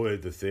we've all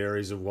heard the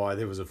theories of why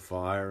there was a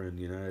fire, and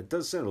it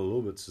does sound a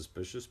little bit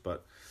suspicious,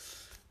 but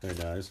who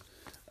knows.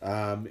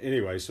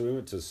 Anyway, so we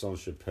went to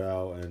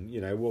Saint-Chapelle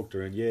and walked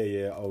around.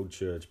 Old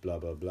church, blah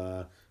blah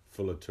blah,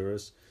 full of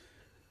tourists.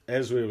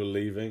 As we were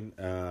leaving,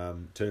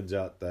 turns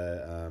out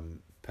the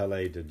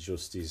Palais de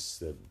Justice,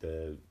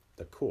 the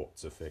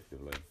courts,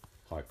 effectively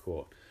High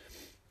Court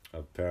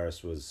of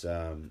Paris, was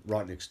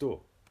right next door,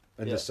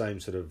 in the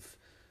same sort of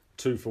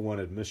 2-for-1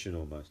 admission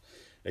almost.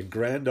 A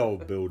grand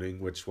old building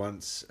which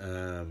once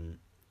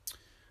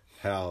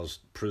housed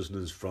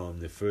prisoners from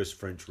the first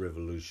French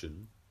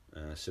Revolution,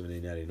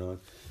 1789,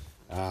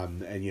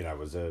 and it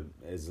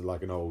was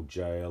like an old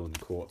jail and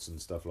courts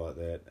and stuff like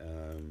that,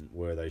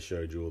 where they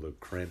showed you all the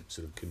cramped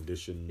sort of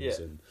conditions,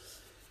 and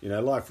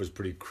life was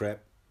pretty crap.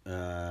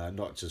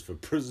 Not just for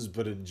prisons,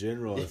 but in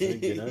general, I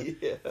think,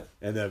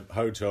 And the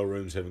hotel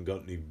rooms haven't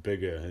got any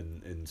bigger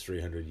in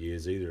 300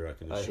 years either, I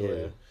can assure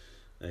you.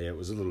 Yeah, it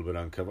was a little bit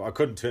uncomfortable. I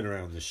couldn't turn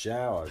around in the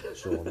shower,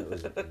 Sean. It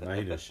was a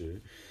main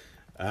issue.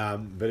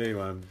 But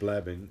anyway, I'm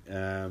blabbing.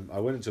 I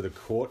went into the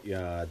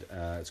courtyard.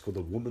 It's called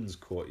the Women's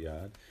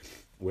Courtyard,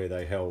 where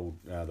they held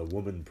the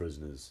women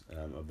prisoners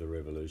of the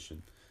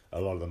Revolution.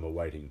 A lot of them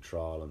awaiting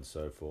trial and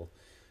so forth.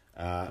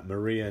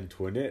 Marie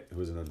Antoinette, who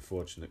was an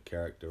unfortunate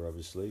character,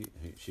 obviously,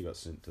 she got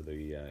sent to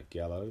the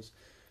gallows.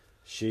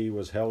 She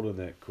was held in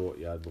that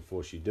courtyard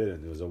before she did,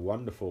 and there was a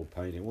wonderful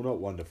painting. Well, not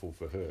wonderful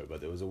for her,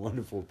 but there was a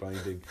wonderful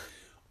painting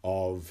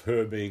of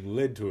her being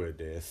led to her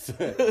death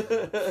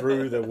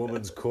through the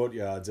women's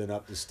courtyards and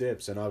up the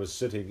steps. And I was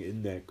sitting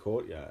in that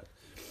courtyard,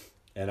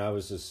 and I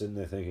was just sitting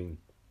there thinking,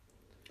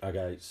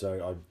 okay,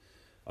 so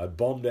I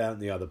bombed out in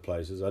the other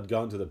places. I'd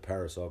gone to the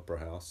Paris Opera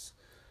House.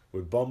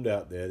 We bombed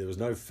out there. There was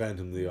no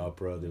Phantom of the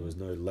Opera. There was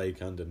no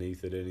lake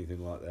underneath it,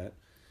 anything like that.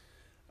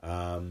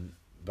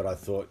 But I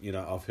thought,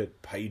 I've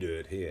hit pay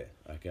dirt here,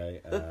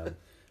 okay?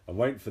 I'm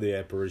waiting for the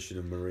apparition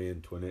of Marie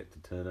Antoinette to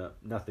turn up.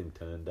 Nothing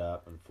turned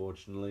up,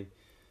 unfortunately.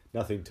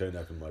 Nothing turned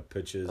up in my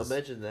pictures.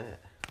 Imagine that.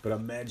 But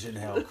imagine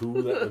how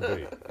cool that would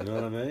be. You know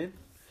what I mean?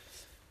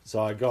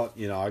 So I got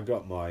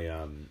my,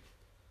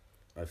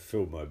 I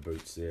filled my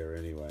boots there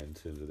anyway in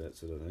terms of that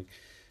sort of thing.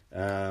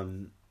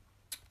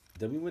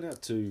 Then we went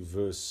out to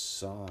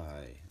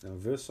Versailles. Now,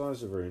 Versailles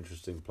is a very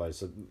interesting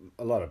place.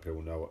 A lot of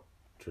people know what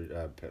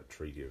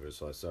Treaty of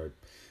Versailles, sorry,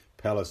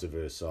 Palace of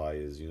Versailles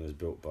is. Is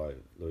built by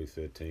Louis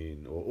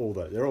XIII, or all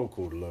that. They're all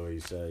called Louis,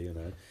 so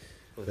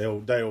they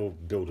all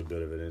built a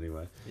bit of it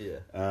anyway. Yeah.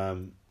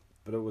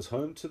 But it was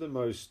home to the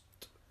most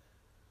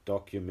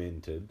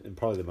documented and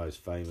probably the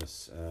most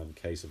famous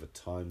case of a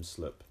time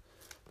slip.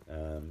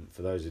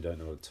 For those who don't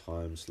know what a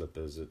time slip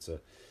is, it's a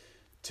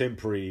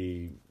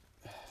temporary,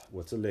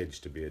 what's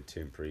alleged to be a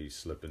temporary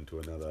slip into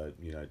another,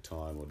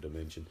 time or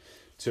dimension.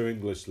 Two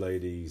English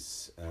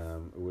ladies,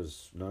 it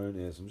was known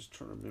as, I'm just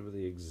trying to remember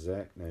the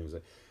exact names.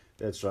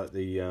 That's right,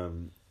 the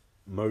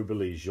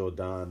Moberly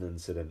Jourdan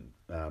incident.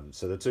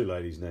 So the two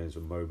ladies' names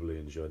were Moberly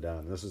and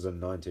Jourdan. This was in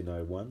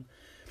 1901,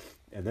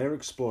 and they were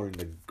exploring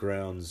the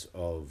grounds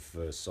of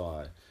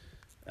Versailles.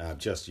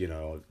 Just,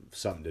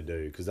 something to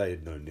do, because they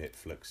had no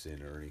Netflix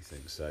in or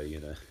anything, so,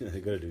 they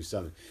got to do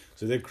something.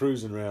 So they're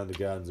cruising around the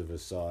gardens of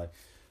Versailles,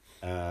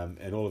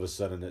 and all of a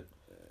sudden,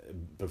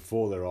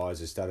 before their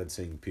eyes, they started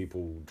seeing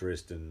people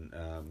dressed in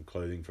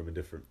clothing from a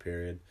different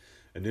period.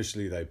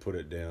 Initially, they put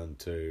it down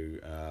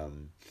to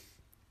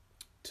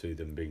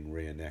them being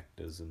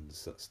reenactors and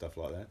stuff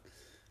like that.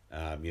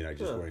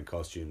 just wearing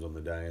costumes on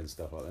the day and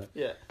stuff like that.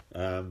 Yeah.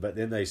 But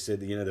then they said,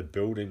 the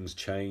buildings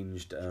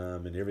changed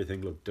and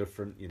everything looked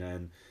different,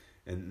 and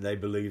they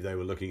believe they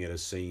were looking at a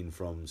scene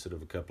from sort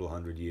of a couple of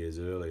 100 years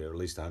earlier, at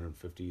least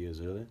 150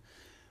 years earlier.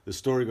 The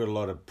story got a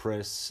lot of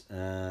press,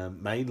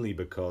 mainly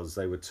because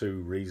they were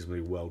two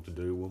reasonably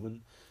well-to-do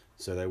women.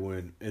 So they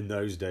weren't, in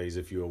those days,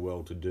 if you were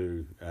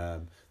well-to-do,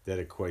 that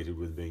equated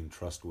with being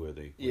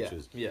trustworthy,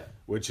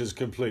 which is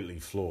completely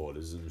flawed,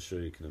 as I'm sure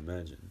you can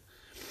imagine.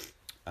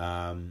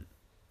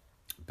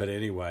 But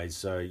anyway,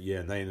 so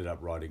and they ended up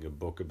writing a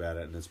book about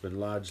it, and it's been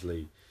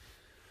largely,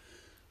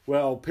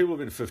 people have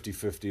been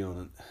 50-50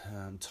 on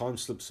it. Time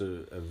slips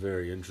are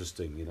very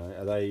interesting,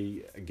 Are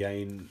they,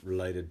 again,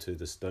 related to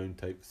the stone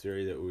tape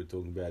theory that we were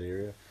talking about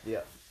earlier?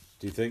 Yeah.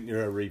 Do you think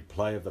they're a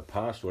replay of the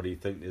past, or do you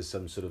think there's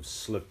some sort of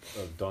slip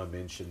of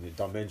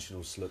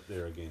dimensional slip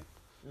there again?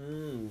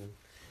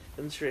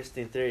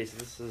 Interesting theory. So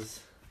this is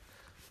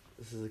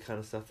the kind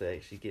of stuff that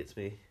actually gets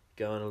me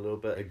going a little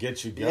bit. It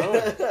gets you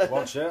going.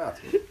 Watch out.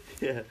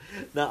 Yeah.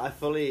 No, I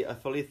fully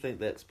think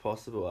that's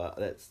possible.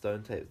 That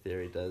stone tape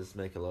theory does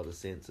make a lot of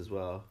sense as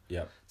well.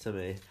 Yeah. To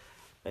me,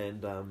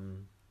 and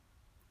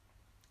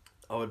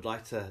I would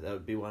like to. That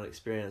would be one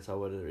experience I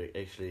would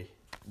actually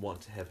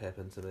want to have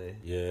happen to me.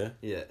 Yeah.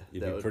 Yeah.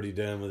 You'd be pretty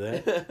down with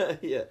that.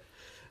 Yeah.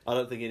 I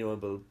don't think anyone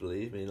would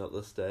believe me. Not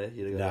this day.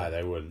 No,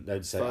 they wouldn't.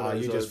 They'd say, "Oh,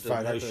 you just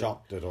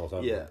photoshopped it or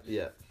something."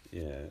 Yeah.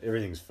 Yeah.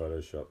 Everything's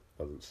photoshopped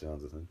by the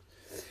sounds of things.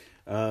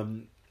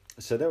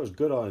 So that was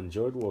good. I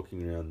enjoyed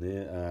walking around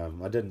there.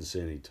 I didn't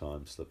see any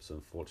time slips,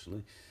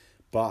 unfortunately,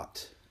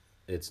 but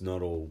it's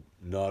not all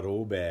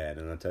bad,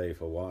 and I'll tell you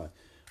for why.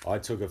 I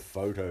took a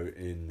photo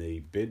in the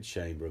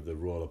bedchamber of the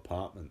royal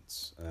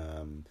apartments.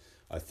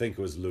 I think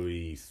it was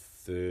Louis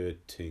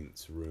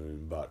XIII's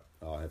room, but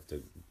I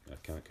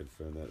can't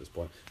confirm that at this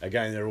point.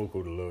 Again, they're all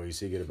called Louis,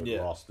 so you get a bit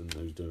lost in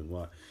who's doing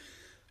what.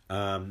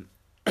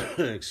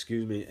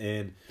 Excuse me,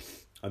 and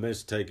I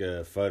managed to take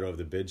a photo of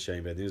the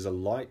bedchamber. There's a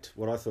light,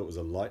 what I thought was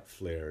a light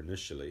flare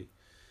initially,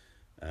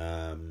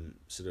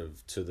 sort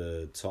of to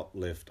the top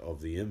left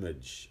of the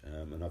image,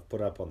 and I've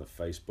put up on the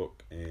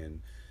Facebook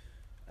and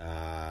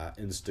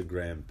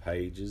Instagram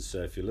pages. So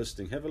if you're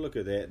listening, have a look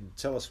at that and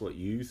tell us what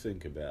you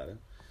think about it.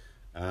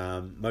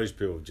 Most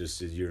people have just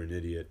said you're an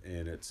idiot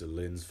and it's a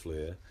lens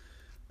flare.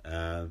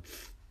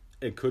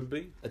 It could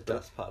be a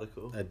dust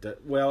particle. I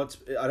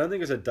don't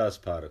think it's a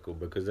dust particle,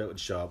 because that would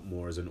show up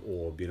more as an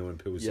orb. When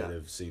people say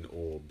they've seen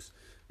orbs,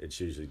 it's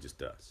usually just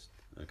dust.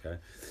 Okay,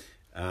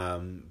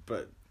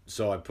 but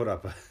so I put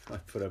up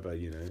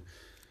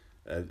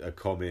a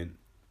comment.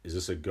 Is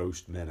this a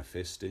ghost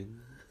manifesting,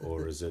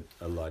 or is it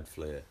a light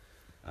flare?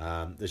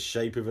 The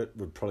shape of it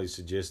would probably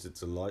suggest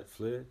it's a light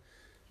flare.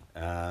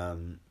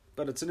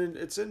 But it's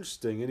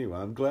interesting anyway.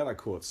 I'm glad I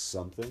caught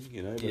something,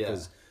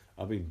 because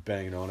I've been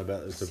banging on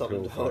about this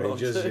appeal for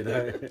ages,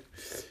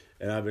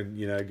 and I've been,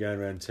 going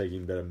around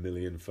taking about 1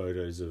 million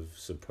photos of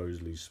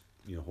supposedly,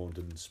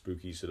 haunted and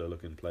spooky sort of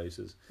looking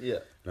places. Yeah.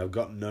 And I've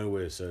gotten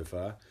nowhere so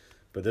far,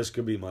 but this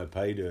could be my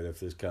pay dirt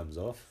if this comes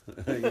off.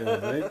 You know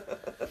what I mean?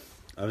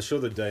 I'm sure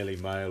the Daily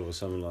Mail or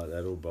something like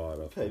that will buy it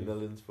off. Pay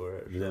millions for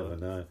it. You never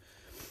know.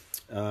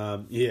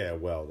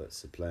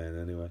 That's the plan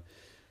anyway.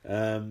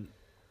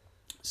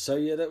 So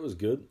that was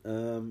good.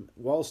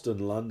 Whilst in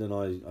London,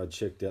 I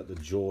checked out the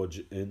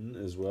George Inn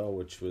as well,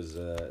 which was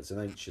it's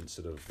an ancient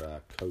sort of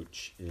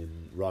coach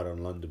right on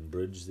London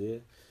Bridge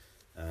there.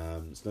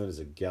 It's known as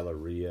a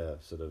Galleria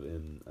sort of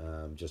inn,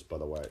 just by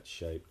the way it's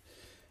shaped.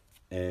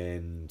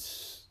 And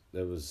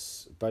it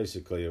was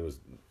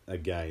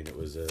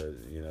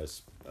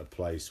a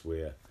place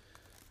where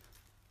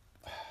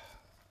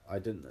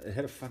it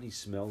had a funny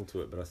smell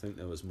to it, but I think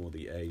that was more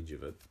the age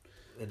of it.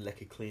 And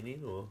lack of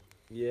cleaning, or?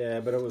 Yeah,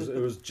 but it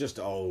was just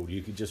old.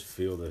 You could just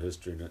feel the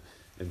history in it.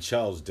 And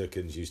Charles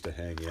Dickens used to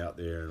hang out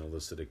there and all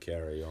this sort of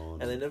carry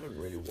on. And they didn't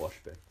really wash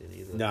back then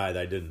either. No,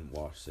 they didn't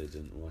wash.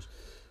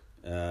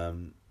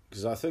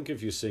 Because I think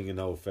if you're seeing an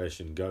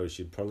old-fashioned ghost,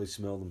 you'd probably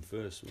smell them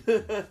first.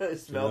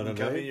 Smell them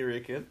coming, you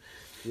reckon?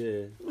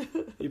 Yeah.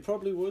 You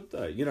probably would,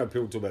 though.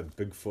 People talk about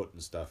Bigfoot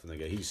and stuff, and they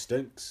go, he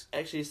stinks.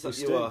 Actually,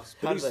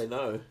 how do they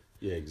know?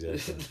 Yeah,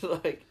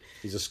 exactly.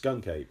 He's a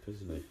skunk ape,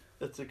 isn't he?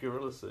 It's a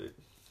gorilla suit.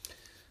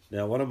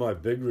 Now, one of my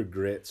big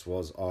regrets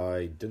was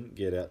I didn't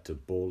get out to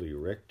Borley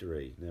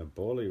Rectory. Now,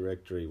 Borley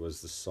Rectory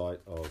was the site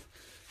of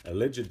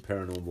alleged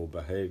paranormal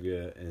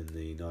behaviour in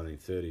the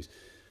 1930s.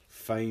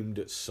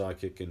 Famed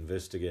psychic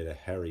investigator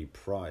Harry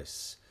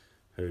Price,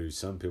 who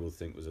some people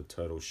think was a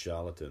total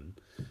charlatan.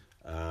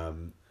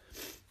 And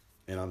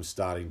I'm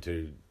starting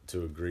to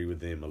agree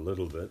with them a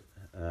little bit.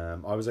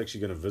 I was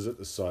actually going to visit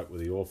the site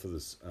with the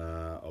authors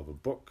of a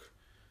book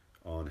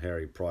on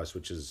Harry Price,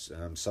 which has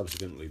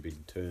subsequently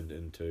been turned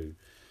into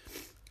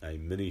a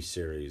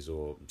mini-series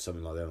or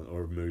something like that,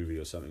 or a movie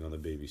or something on the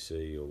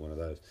BBC or one of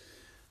those.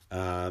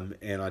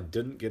 And I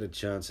didn't get a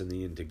chance in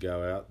the end to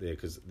go out there,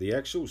 because the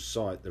actual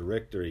site, the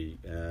rectory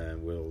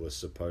where all the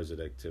supposed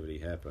activity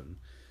happened,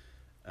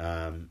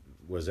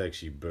 was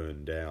actually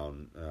burned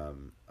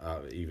down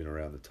even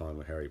around the time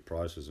where Harry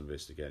Price was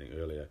investigating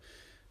earlier.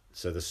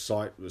 So the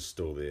site was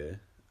still there,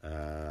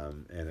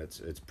 and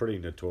it's pretty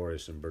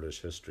notorious in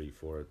British history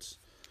for its,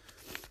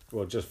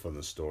 well, just from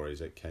the stories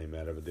that came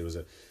out of it. There was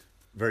a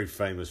very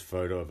famous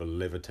photo of a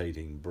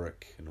levitating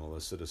brick and all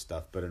this sort of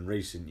stuff. But in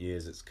recent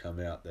years, it's come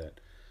out that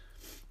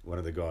one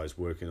of the guys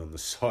working on the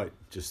site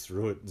just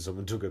threw it and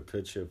someone took a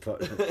picture.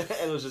 But and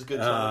it was just good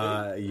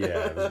timing.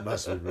 Yeah, it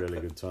must have been really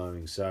good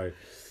timing. So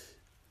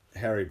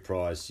Harry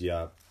Price,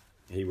 yeah,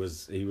 he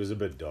was a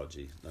bit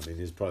dodgy. I mean,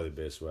 he's probably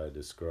the best way to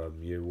describe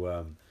him.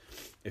 You,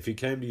 if he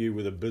came to you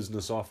with a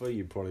business offer,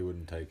 you probably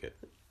wouldn't take it.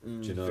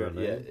 Do you know what I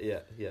mean?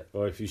 Yeah.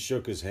 Or if you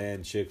shook his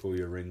hand, check all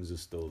your rings are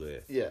still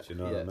there. Yeah. Do you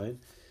know what I mean?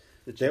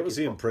 The That was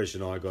the cheeky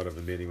impression I got of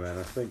him anyway, and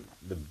I think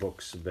the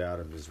books about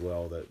him as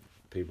well, that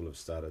people have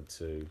started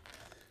to,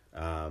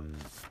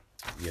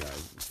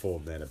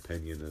 form that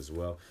opinion as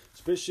well.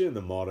 Especially in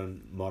the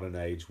modern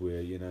age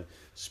where,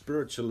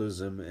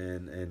 spiritualism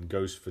and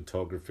ghost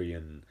photography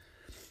and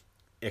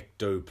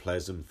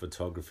ectoplasm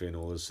photography and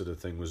all this sort of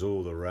thing was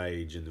all the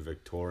rage in the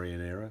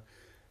Victorian era.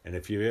 And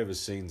if you've ever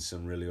seen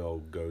some really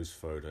old ghost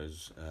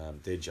photos,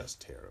 they're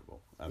just terrible.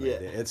 I mean,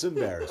 it's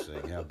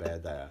embarrassing how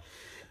bad they are.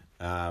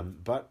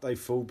 But they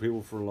fooled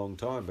people for a long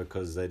time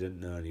because they didn't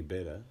know any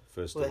better.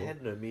 First of all, they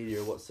had no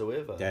media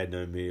whatsoever. They had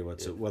no media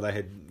whatsoever. Yeah. Well, they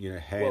had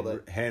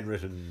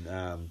handwritten,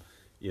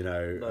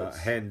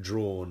 hand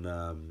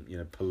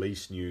drawn,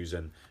 police news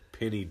and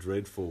penny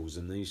dreadfuls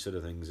and these sort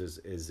of things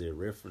as their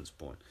reference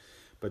point.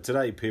 But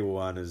today, people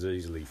aren't as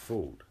easily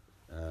fooled.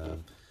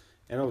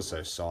 And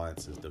also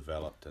science has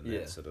developed and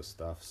that sort of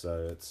stuff.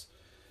 So it's,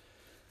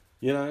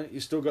 you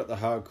still got the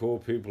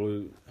hardcore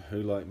people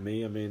who like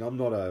me. I mean, I'm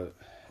not a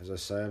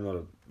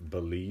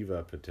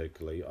believer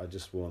particularly. I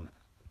just want,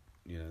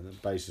 the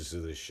basis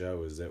of this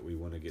show is that we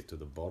want to get to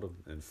the bottom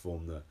and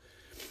form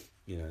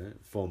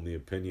the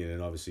opinion,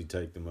 and obviously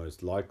take the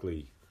most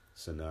likely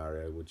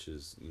scenario, which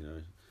is,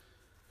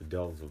 the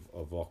delve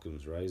of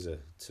Occam's razor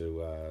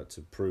to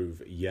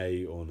prove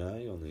yay or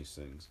nay on these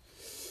things.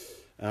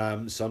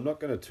 So I'm not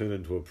going to turn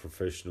into a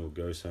professional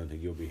ghost hunter.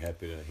 You'll be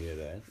happy to hear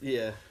that.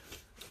 Yeah.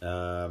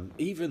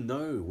 Even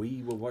though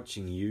we were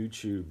watching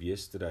YouTube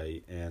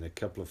yesterday and a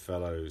couple of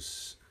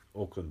fellows,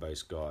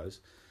 Auckland-based guys.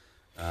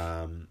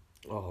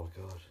 Oh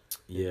God.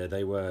 Yeah,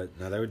 they were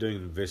doing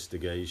an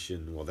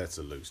investigation. Well, that's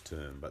a loose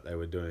term, but they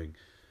were doing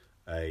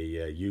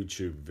a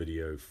YouTube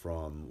video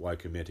from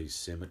Waikumete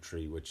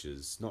Cemetery, which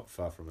is not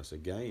far from us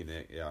again,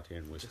 out here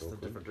in West Auckland.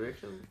 Just a different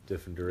direction.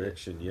 Different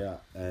direction, yeah.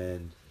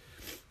 And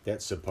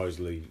that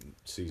supposedly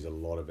sees a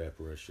lot of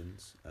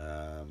apparitions.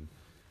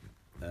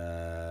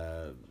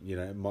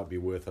 It might be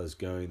worth us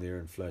going there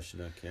and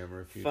flashing our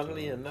camera a few times.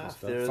 Funnily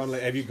enough,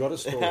 have you got a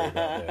story about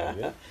that? Have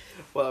you?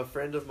 Well, a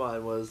friend of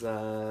mine was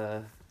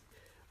there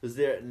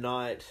at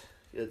night.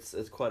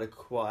 It's quite a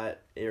quiet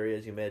area,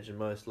 as you imagine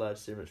most large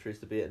cemeteries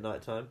to be at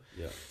night time.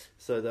 Yeah.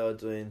 So they were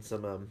doing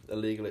some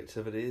illegal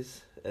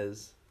activities,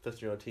 as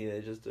 15-year-old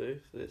teenagers do.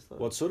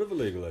 What sort of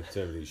illegal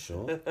activities,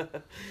 Shaun?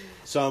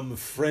 Some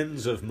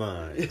friends of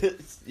mine.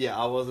 Yeah,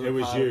 I wasn't. It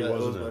was part you, of it.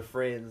 wasn't it? Was my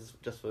friends,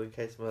 just in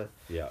case my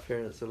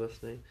parents are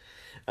listening.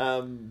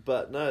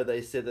 But no,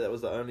 they said that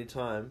was the only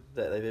time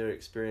that they've ever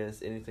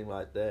experienced anything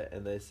like that,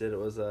 and they said it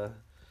was a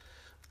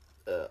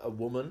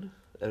woman,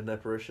 an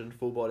apparition,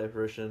 full body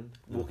apparition,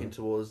 walking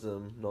towards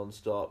them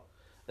non-stop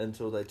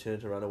until they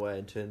turned to run away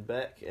and turned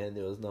back, and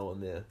there was no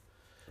one there.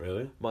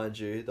 Really? Mind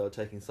you, they were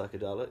taking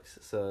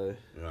psychedelics, so...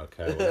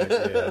 Okay,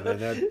 well,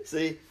 that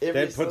see,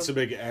 that puts a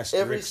big asterisk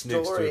next to it.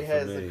 Every story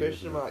has me, the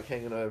question mark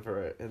hanging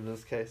over it. In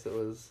this case, it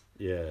was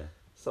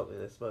something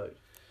they smoked.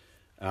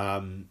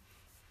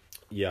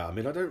 Yeah, I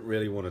mean, I don't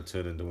really want to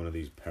turn into one of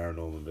these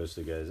paranormal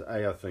investigators.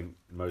 A, I think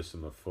most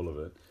of them are full of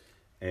it,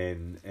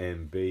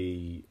 and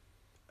B,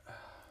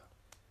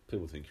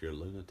 people think you're a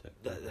lunatic,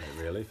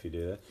 really, if you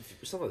do that.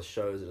 Some of the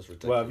shows are just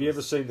ridiculous. Well, have you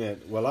ever seen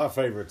that? Well, our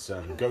favourite's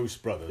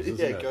Ghost Brothers, isn't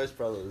it? Ghost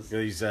Brothers.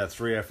 These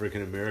 3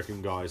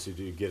 African-American guys who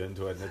do get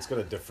into it, and it's got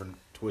a different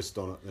twist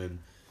on it than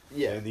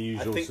the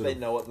usual. I think they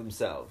know it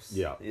themselves.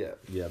 Yeah,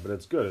 but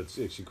it's good. It's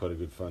actually quite a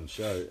good fun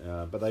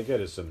show. But they go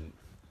to some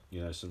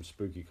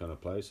spooky kind of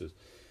places.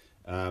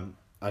 I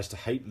used to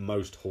hate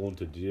Most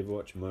Haunted. Did you ever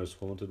watch Most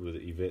Haunted with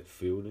Yvette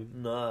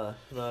Fielding? No,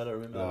 I don't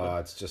remember. Oh,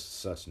 it's just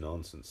such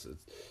nonsense.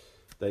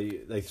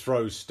 They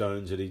throw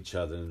stones at each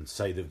other and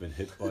say they've been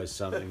hit by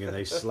something, and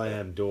they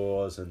slam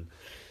doors and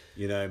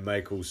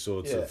make all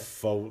sorts of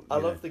fault. I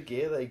love the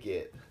gear they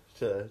get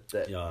to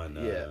that. Yeah, I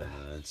know. Yeah.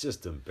 It's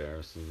just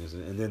embarrassing,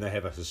 isn't it? And then they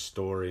have a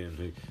historian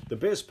who. The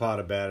best part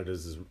about it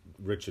is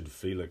Richard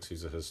Felix,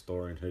 who's a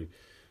historian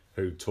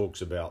who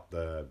talks about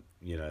the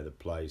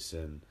place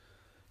and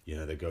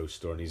the ghost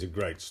story, and he's a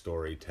great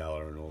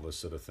storyteller and all this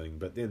sort of thing.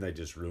 But then they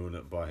just ruin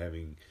it by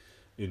having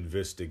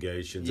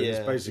investigations, and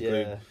it's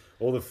basically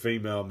all the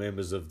female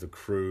members of the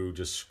crew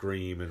just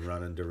scream and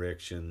run in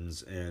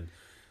directions, and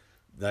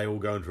they all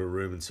go into a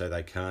room and say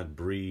they can't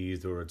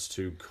breathe, or it's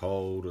too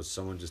cold, or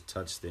someone just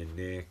touched their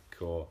neck,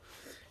 or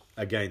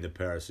again the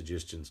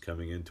parasuggestion's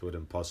coming into it,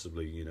 and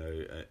possibly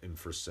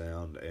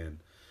infrasound and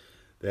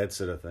that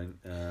sort of thing.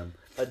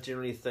 I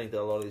generally think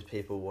that a lot of these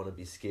people want to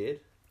be scared.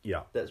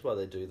 Yeah. That's why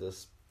they do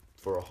this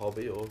for a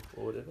hobby or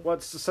whatever. Well,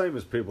 it's the same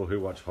as people who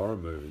watch horror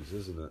movies,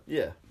 isn't it?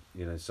 Yeah.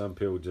 You know, some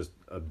people just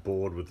are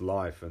bored with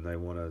life and they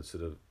want to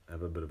sort of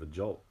have a bit of a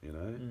jolt, you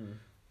know,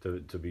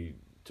 to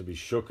be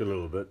shook a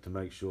little bit to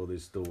make sure they're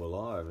still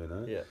alive, you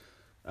know. Yeah.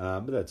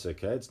 But that's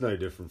okay. It's no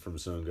different from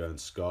someone going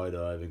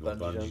skydiving or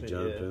bungee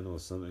jumping or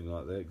something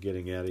like that,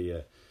 getting out of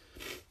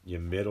your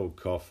metal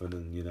coffin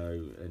and, you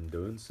know, and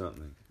doing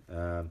something.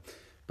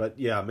 But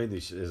yeah, I mean,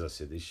 as I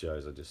said, these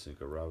shows I just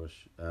think are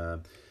rubbish. There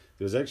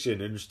was actually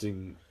an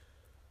interesting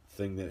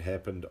thing that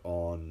happened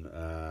on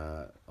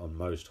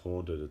Most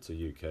Haunted. It's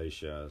a UK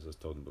show, as I was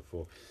talking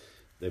before.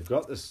 They've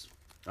got this.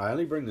 I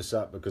only bring this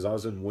up because I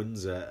was in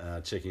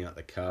Windsor checking out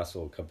the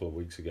castle a couple of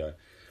weeks ago,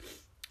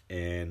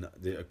 and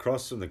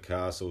across from the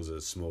castle is a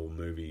small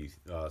movie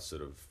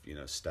sort of, you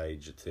know,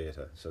 stage, a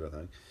theatre sort of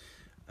thing.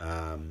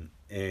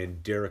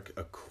 And Derek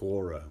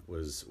Acora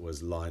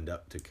was lined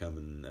up to come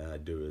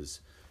and do his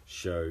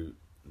show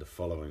the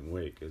following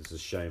week. It's a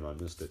shame I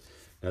missed it.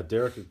 Now,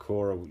 Derek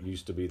Acora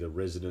used to be the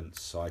resident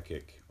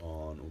psychic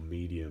or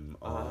medium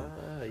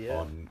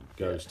on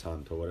Ghost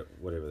Hunt or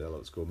whatever the hell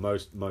it's called,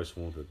 Most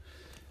Haunted.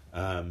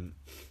 Now,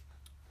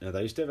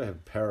 they used to have a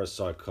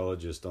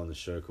parapsychologist on the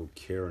show called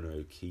Kieran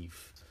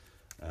O'Keefe.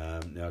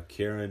 Now,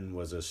 Kieran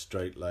was a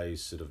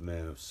straight-laced sort of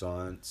man of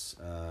science,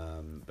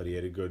 but he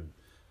had a good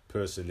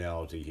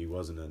personality. He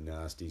wasn't a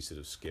nasty sort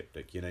of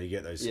skeptic. You know, you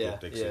get those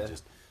skeptics who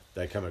just...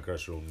 They come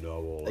across real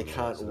know-all. They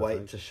can't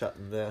wait to shut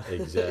them down.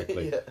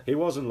 Exactly. Yeah. He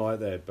wasn't like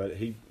that, but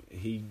he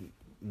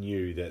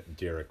knew that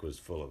Derek was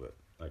full of it,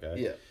 okay?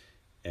 Yeah.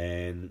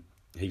 And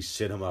he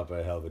set him up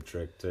a hell of a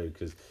trick too,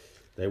 because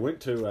they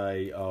went to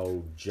a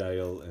old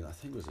jail, and I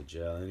think it was a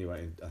jail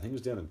anyway, I think it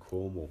was down in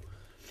Cornwall,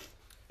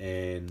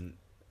 and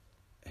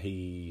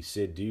he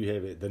said, do you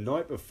have it? The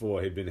night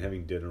before, he'd been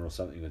having dinner or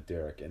something with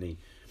Derek, and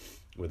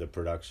with a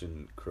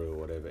production crew or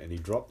whatever, and he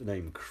dropped the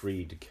name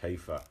Creed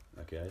Kafer,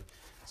 okay?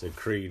 So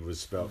Creed was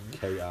spelled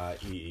Kreed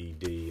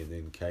and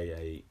then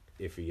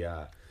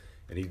Kafer.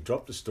 And he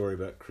dropped a story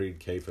about Creed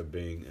Kafer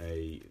being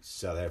a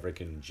South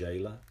African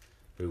jailer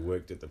who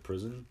worked at the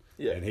prison.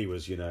 Yeah. And he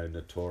was, you know,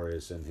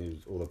 notorious,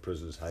 and all the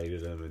prisoners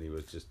hated him, and he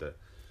was just a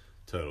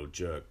total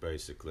jerk,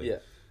 basically. Yeah.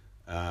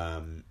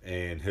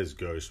 And his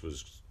ghost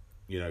was,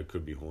 you know,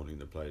 could be haunting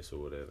the place or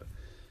whatever.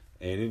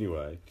 And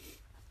anyway,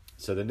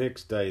 so the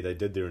next day they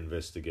did their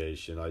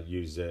investigation. I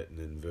use that in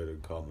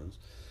inverted commas.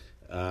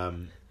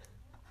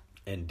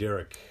 And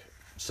Derek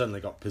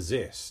suddenly got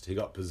possessed. He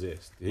got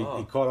possessed. He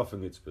quite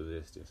often gets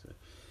possessed, yes.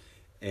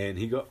 And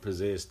he got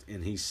possessed,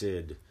 and they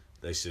said,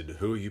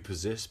 who are you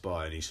possessed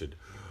by? And he said,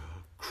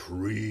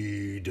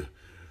 Creed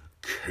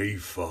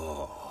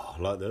Kafer,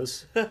 like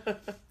this.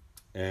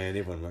 And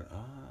everyone went,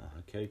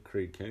 okay,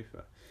 Creed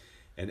Kafer.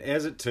 And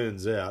as it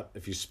turns out,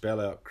 if you spell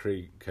out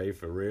Creed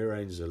Kafer,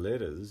 rearrange the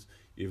letters,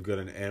 you've got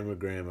an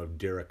anagram of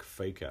Derek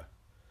Faker.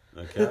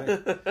 Okay?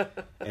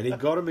 And he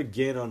got him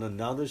again on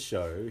another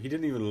show. He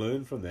didn't even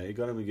learn from that. He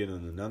got him again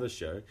on another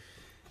show.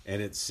 And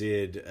it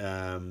said,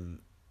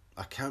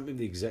 I can't remember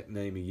the exact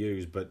name he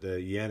used, but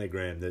the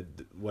anagram,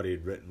 what he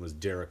had written was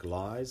Derek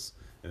Lies.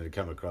 And it had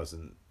come across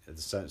in a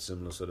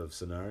similar sort of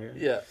scenario.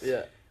 Yeah,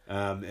 yeah.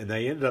 And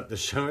the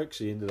show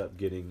actually ended up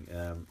getting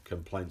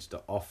complaints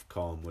to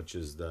Occam, which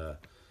is the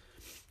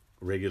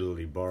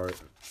regulatory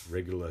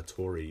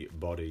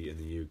body in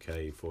the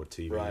UK for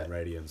TV and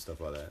radio and stuff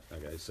like that.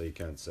 Okay, so you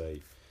can't say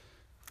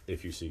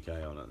F-U-C-K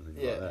on it and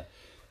things like that.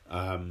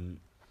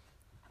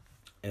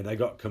 And they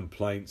got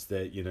complaints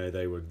that, you know,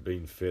 they were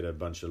being fed a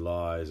bunch of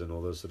lies and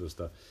all this sort of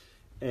stuff.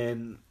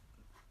 And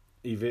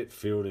Yvette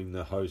Fielding,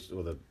 the host,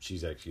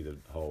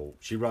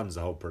 she runs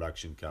the whole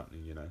production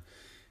company, you know.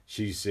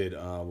 She said,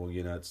 well,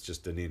 you know, it's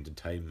just an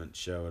entertainment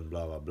show and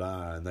blah, blah,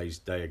 blah. And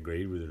they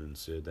agreed with it and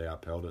said, they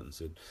upheld it and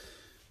said,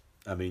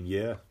 I mean,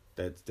 yeah,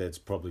 that's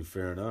probably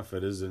fair enough.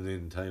 It is an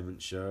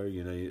entertainment show.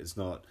 You know, it's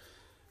not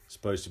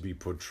supposed to be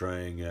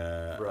portraying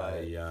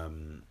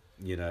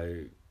you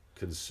know,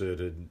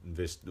 concerted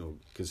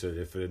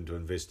effort into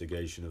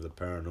investigation of the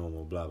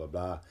paranormal, blah blah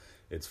blah.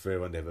 It's for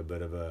everyone to have a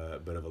bit of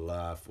a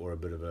laugh or a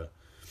bit of a,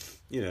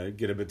 you know,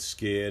 get a bit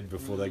scared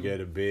before they go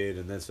to bed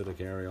and that sort of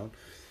carry on.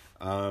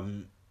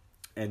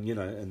 And you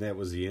know, and that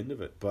was the end of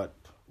it. But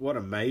what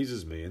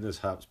amazes me, and this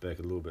harps back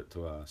a little bit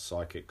to our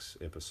psychics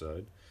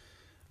episode,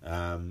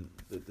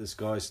 that this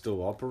guy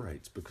still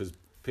operates, because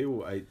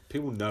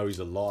people know he's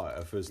a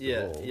liar, first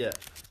of all. Yeah.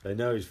 They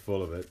know he's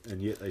full of it,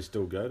 and yet they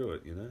still go to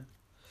it, you know.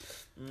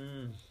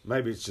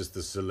 Maybe it's just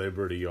the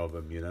celebrity of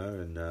him, you know.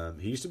 And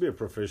he used to be a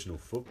professional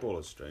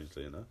footballer,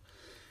 strangely enough.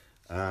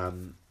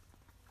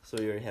 So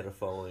he already had a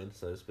following,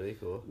 so to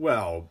speak, or?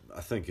 Well,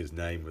 I think his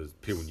name was,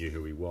 people knew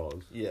who he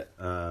was. Yeah.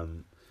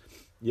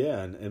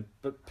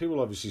 But people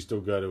obviously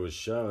still go to his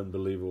show and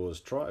believe all his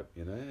tripe,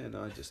 you know, and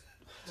I just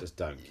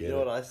don't get it. You know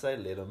what I say?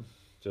 Let him.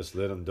 Just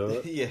let him do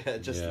it? Let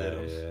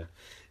him. Yeah.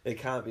 There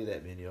can't be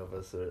that many of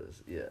us, so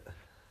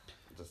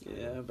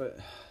but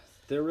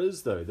there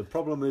is, though. The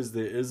problem is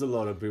there is a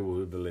lot of people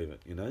who believe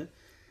it, you know.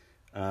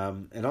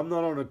 And I'm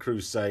not on a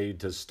crusade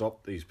to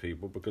stop these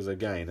people because,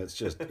 again, it's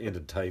just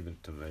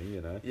entertainment to me,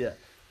 you know. Yeah.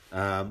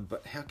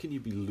 But how can you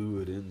be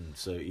lured in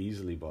so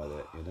easily by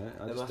that, you know?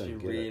 I It just must be don't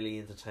get really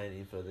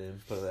entertaining for them,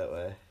 put it that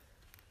way.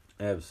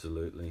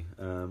 Absolutely.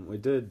 We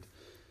did,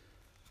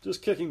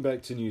 just kicking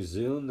back to New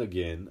Zealand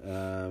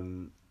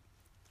again,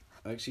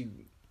 actually,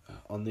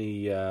 on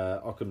the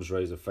Occam's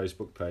Razor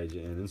Facebook page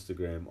and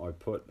Instagram, I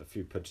put a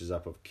few pictures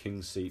up of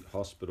King Seat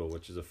Hospital,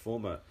 which is a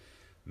former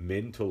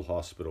mental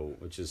hospital,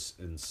 which is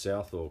in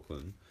South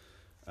Auckland,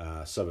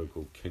 suburb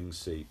called King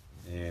Seat.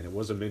 And it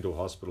was a mental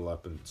hospital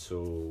up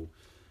until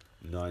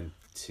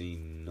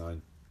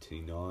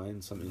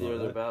 1999, something like that.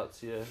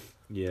 Thereabouts, yeah.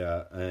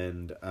 Yeah,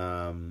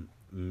 and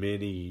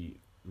many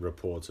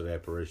reports of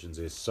apparitions.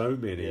 There's so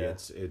many. Yeah.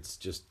 It's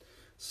just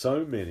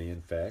so many,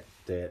 in fact,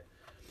 that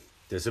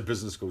there's a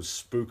business called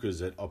Spookers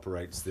that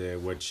operates there,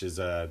 which is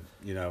how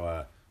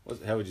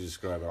would you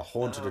describe it? A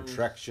haunted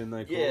attraction,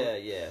 they call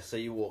it? Yeah. So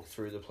you walk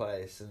through the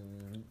place,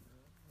 and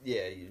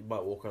you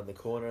might walk around the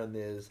corner, and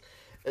they're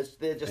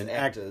just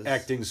actors.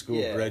 Acting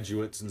school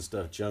graduates and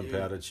stuff jump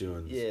out at you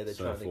and they're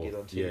so trying forth. to get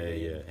on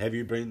TV. Yeah. Have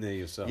you been there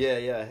yourself? Yeah,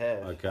 I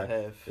have. Okay. I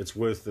have. It's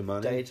worth the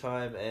money.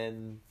 Daytime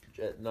and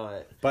at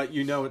night. But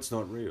you know it's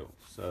not real,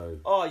 so...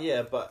 Oh,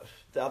 yeah, but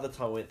the other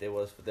time I went there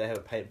they have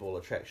a paintball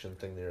attraction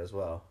thing there as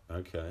well.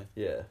 Okay.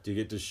 Yeah. Do you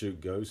get to shoot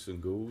ghosts and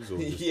ghouls? Or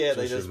just,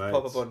 they just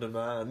pop up on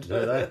demand. Do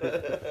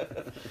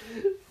they?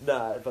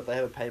 No, but they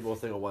have a paintball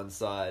thing on one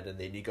side, and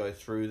then you go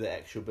through the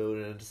actual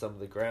building into some of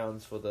the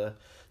grounds for the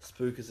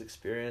Spookers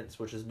experience,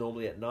 which is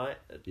normally at night.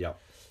 Yep.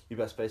 You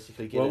must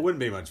basically get Well, it wouldn't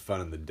be much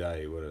fun in the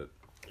day, would it?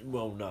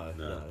 Well, no.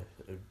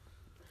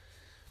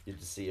 You have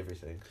to see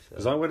everything.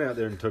 Because I went out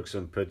there and took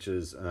some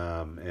pictures,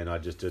 and I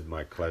just did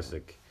my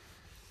classic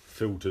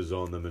filters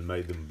on them and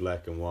made them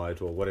black and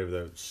white, or whatever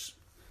the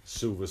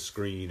silver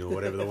screen, or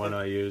whatever the one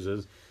I use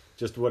is.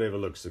 Just whatever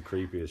looks the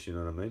creepiest, you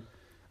know what I mean?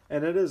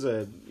 And it is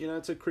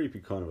it's a creepy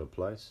kind of a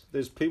place.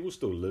 There's people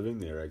still living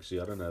there,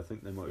 actually. I don't know, I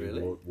think they might be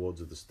wards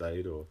of the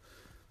state or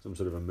some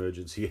sort of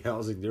emergency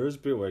housing. There is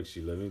people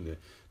actually living there.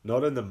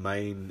 Not in the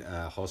main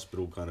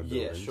hospital kind of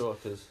buildings. Yeah, sure,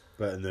 because...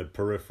 But in the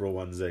peripheral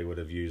ones they would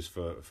have used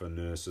for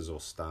nurses or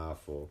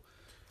staff or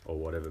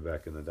whatever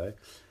back in the day.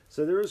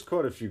 So there is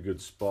quite a few good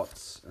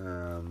spots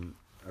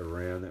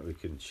around that we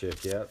can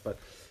check out. But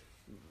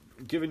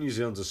given New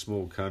Zealand's a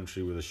small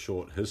country with a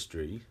short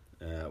history,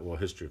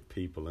 history of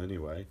people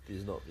anyway,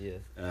 there's not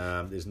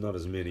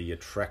as many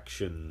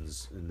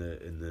attractions in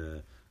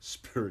the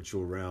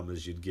spiritual realm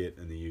as you'd get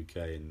in the UK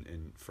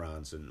and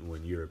France or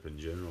in Europe in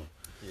general.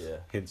 Yeah.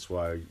 Hence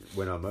why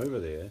when I'm over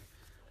there,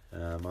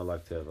 I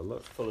like to have a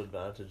look. Full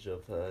advantage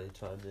of your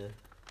time there.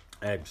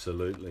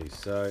 Absolutely.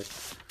 So,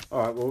 all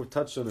right, well, we've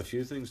touched on a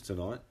few things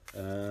tonight.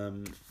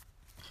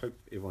 Hope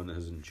everyone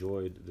has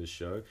enjoyed the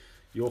show.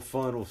 Your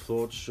final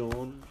thoughts,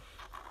 Shaun?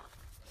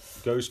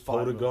 Ghost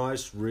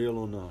poltergeist, real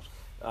or not?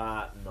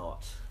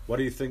 Not. What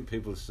do you think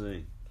people are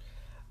seeing?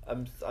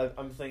 I'm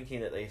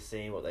thinking that they're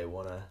seeing what they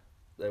want to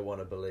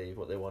believe,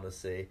 what they want to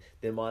see.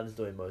 Their mind's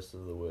doing most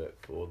of the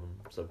work for them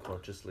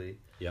subconsciously.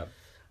 Yep.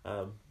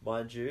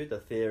 Mind you, the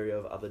theory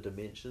of other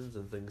dimensions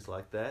and things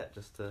like that,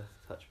 just to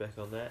touch back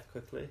on that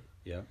quickly.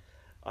 Yeah.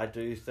 I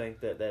do think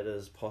that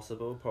is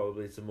possible,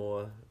 probably some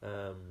more,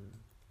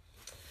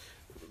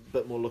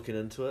 bit more looking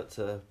into it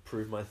to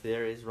prove my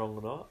theory is wrong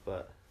or not,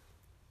 but...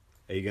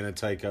 Are you going to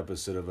take up a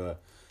sort of a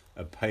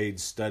paid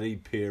study,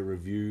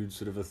 peer-reviewed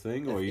sort of a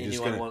thing? Or if are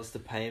you anyone wants to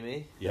pay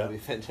me, that'd be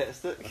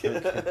fantastic.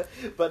 Okay.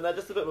 But no,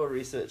 just a bit more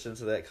research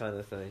into that kind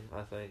of thing,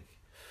 I think.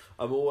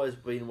 I've always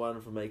been one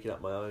for making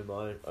up my own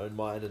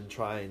mind and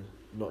trying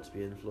not to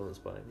be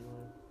influenced by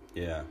anyone.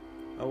 Yeah.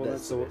 Oh, well,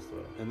 that's the best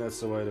way. And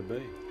that's the way to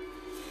be.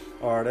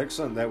 All right,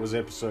 excellent. That was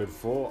episode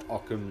 4,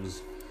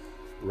 Occam's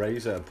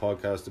Razor, a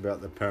podcast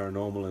about the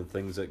paranormal and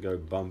things that go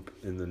bump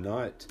in the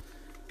night.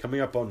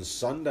 Coming up on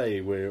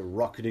Sunday, we're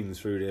rocketing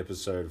through to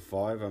episode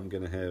 5. I'm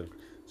going to have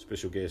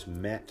special guest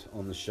Matt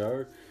on the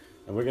show,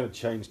 and we're going to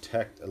change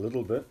tact a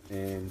little bit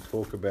and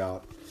talk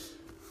about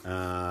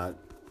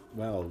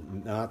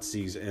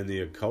Nazis and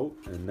the occult,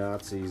 and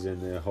Nazis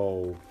and their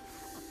whole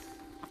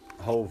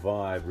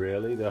vibe,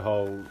 really.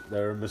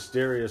 They're a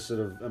mysterious sort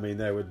of, I mean,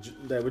 they were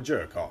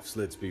jerk offs,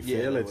 let's be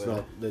fair. Let's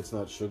not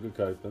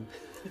sugarcoat them.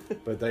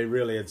 But they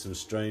really had some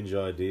strange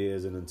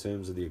ideas, and in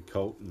terms of the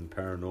occult and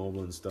paranormal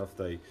and stuff,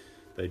 they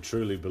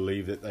truly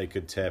believe that they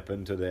could tap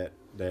into that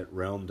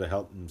realm to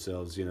help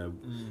themselves,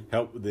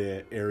 help with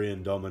their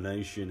Aryan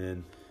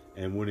domination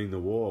and winning the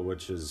war,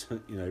 which is,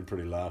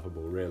 pretty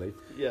laughable, really.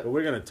 Yeah. But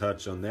we're going to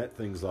touch on that,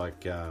 things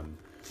like,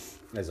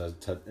 as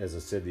I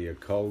said, the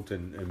occult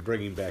and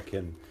bringing back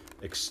in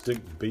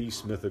extinct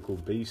beasts, mythical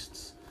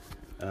beasts,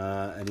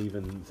 and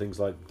even things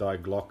like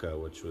Diglocka,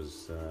 which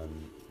was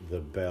the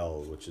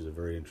bell, which is a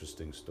very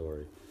interesting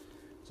story.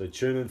 So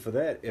tune in for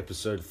that.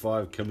 Episode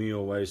 5 coming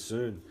your way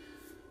soon.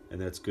 And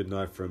that's good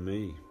night from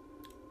me.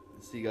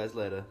 See you guys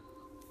later.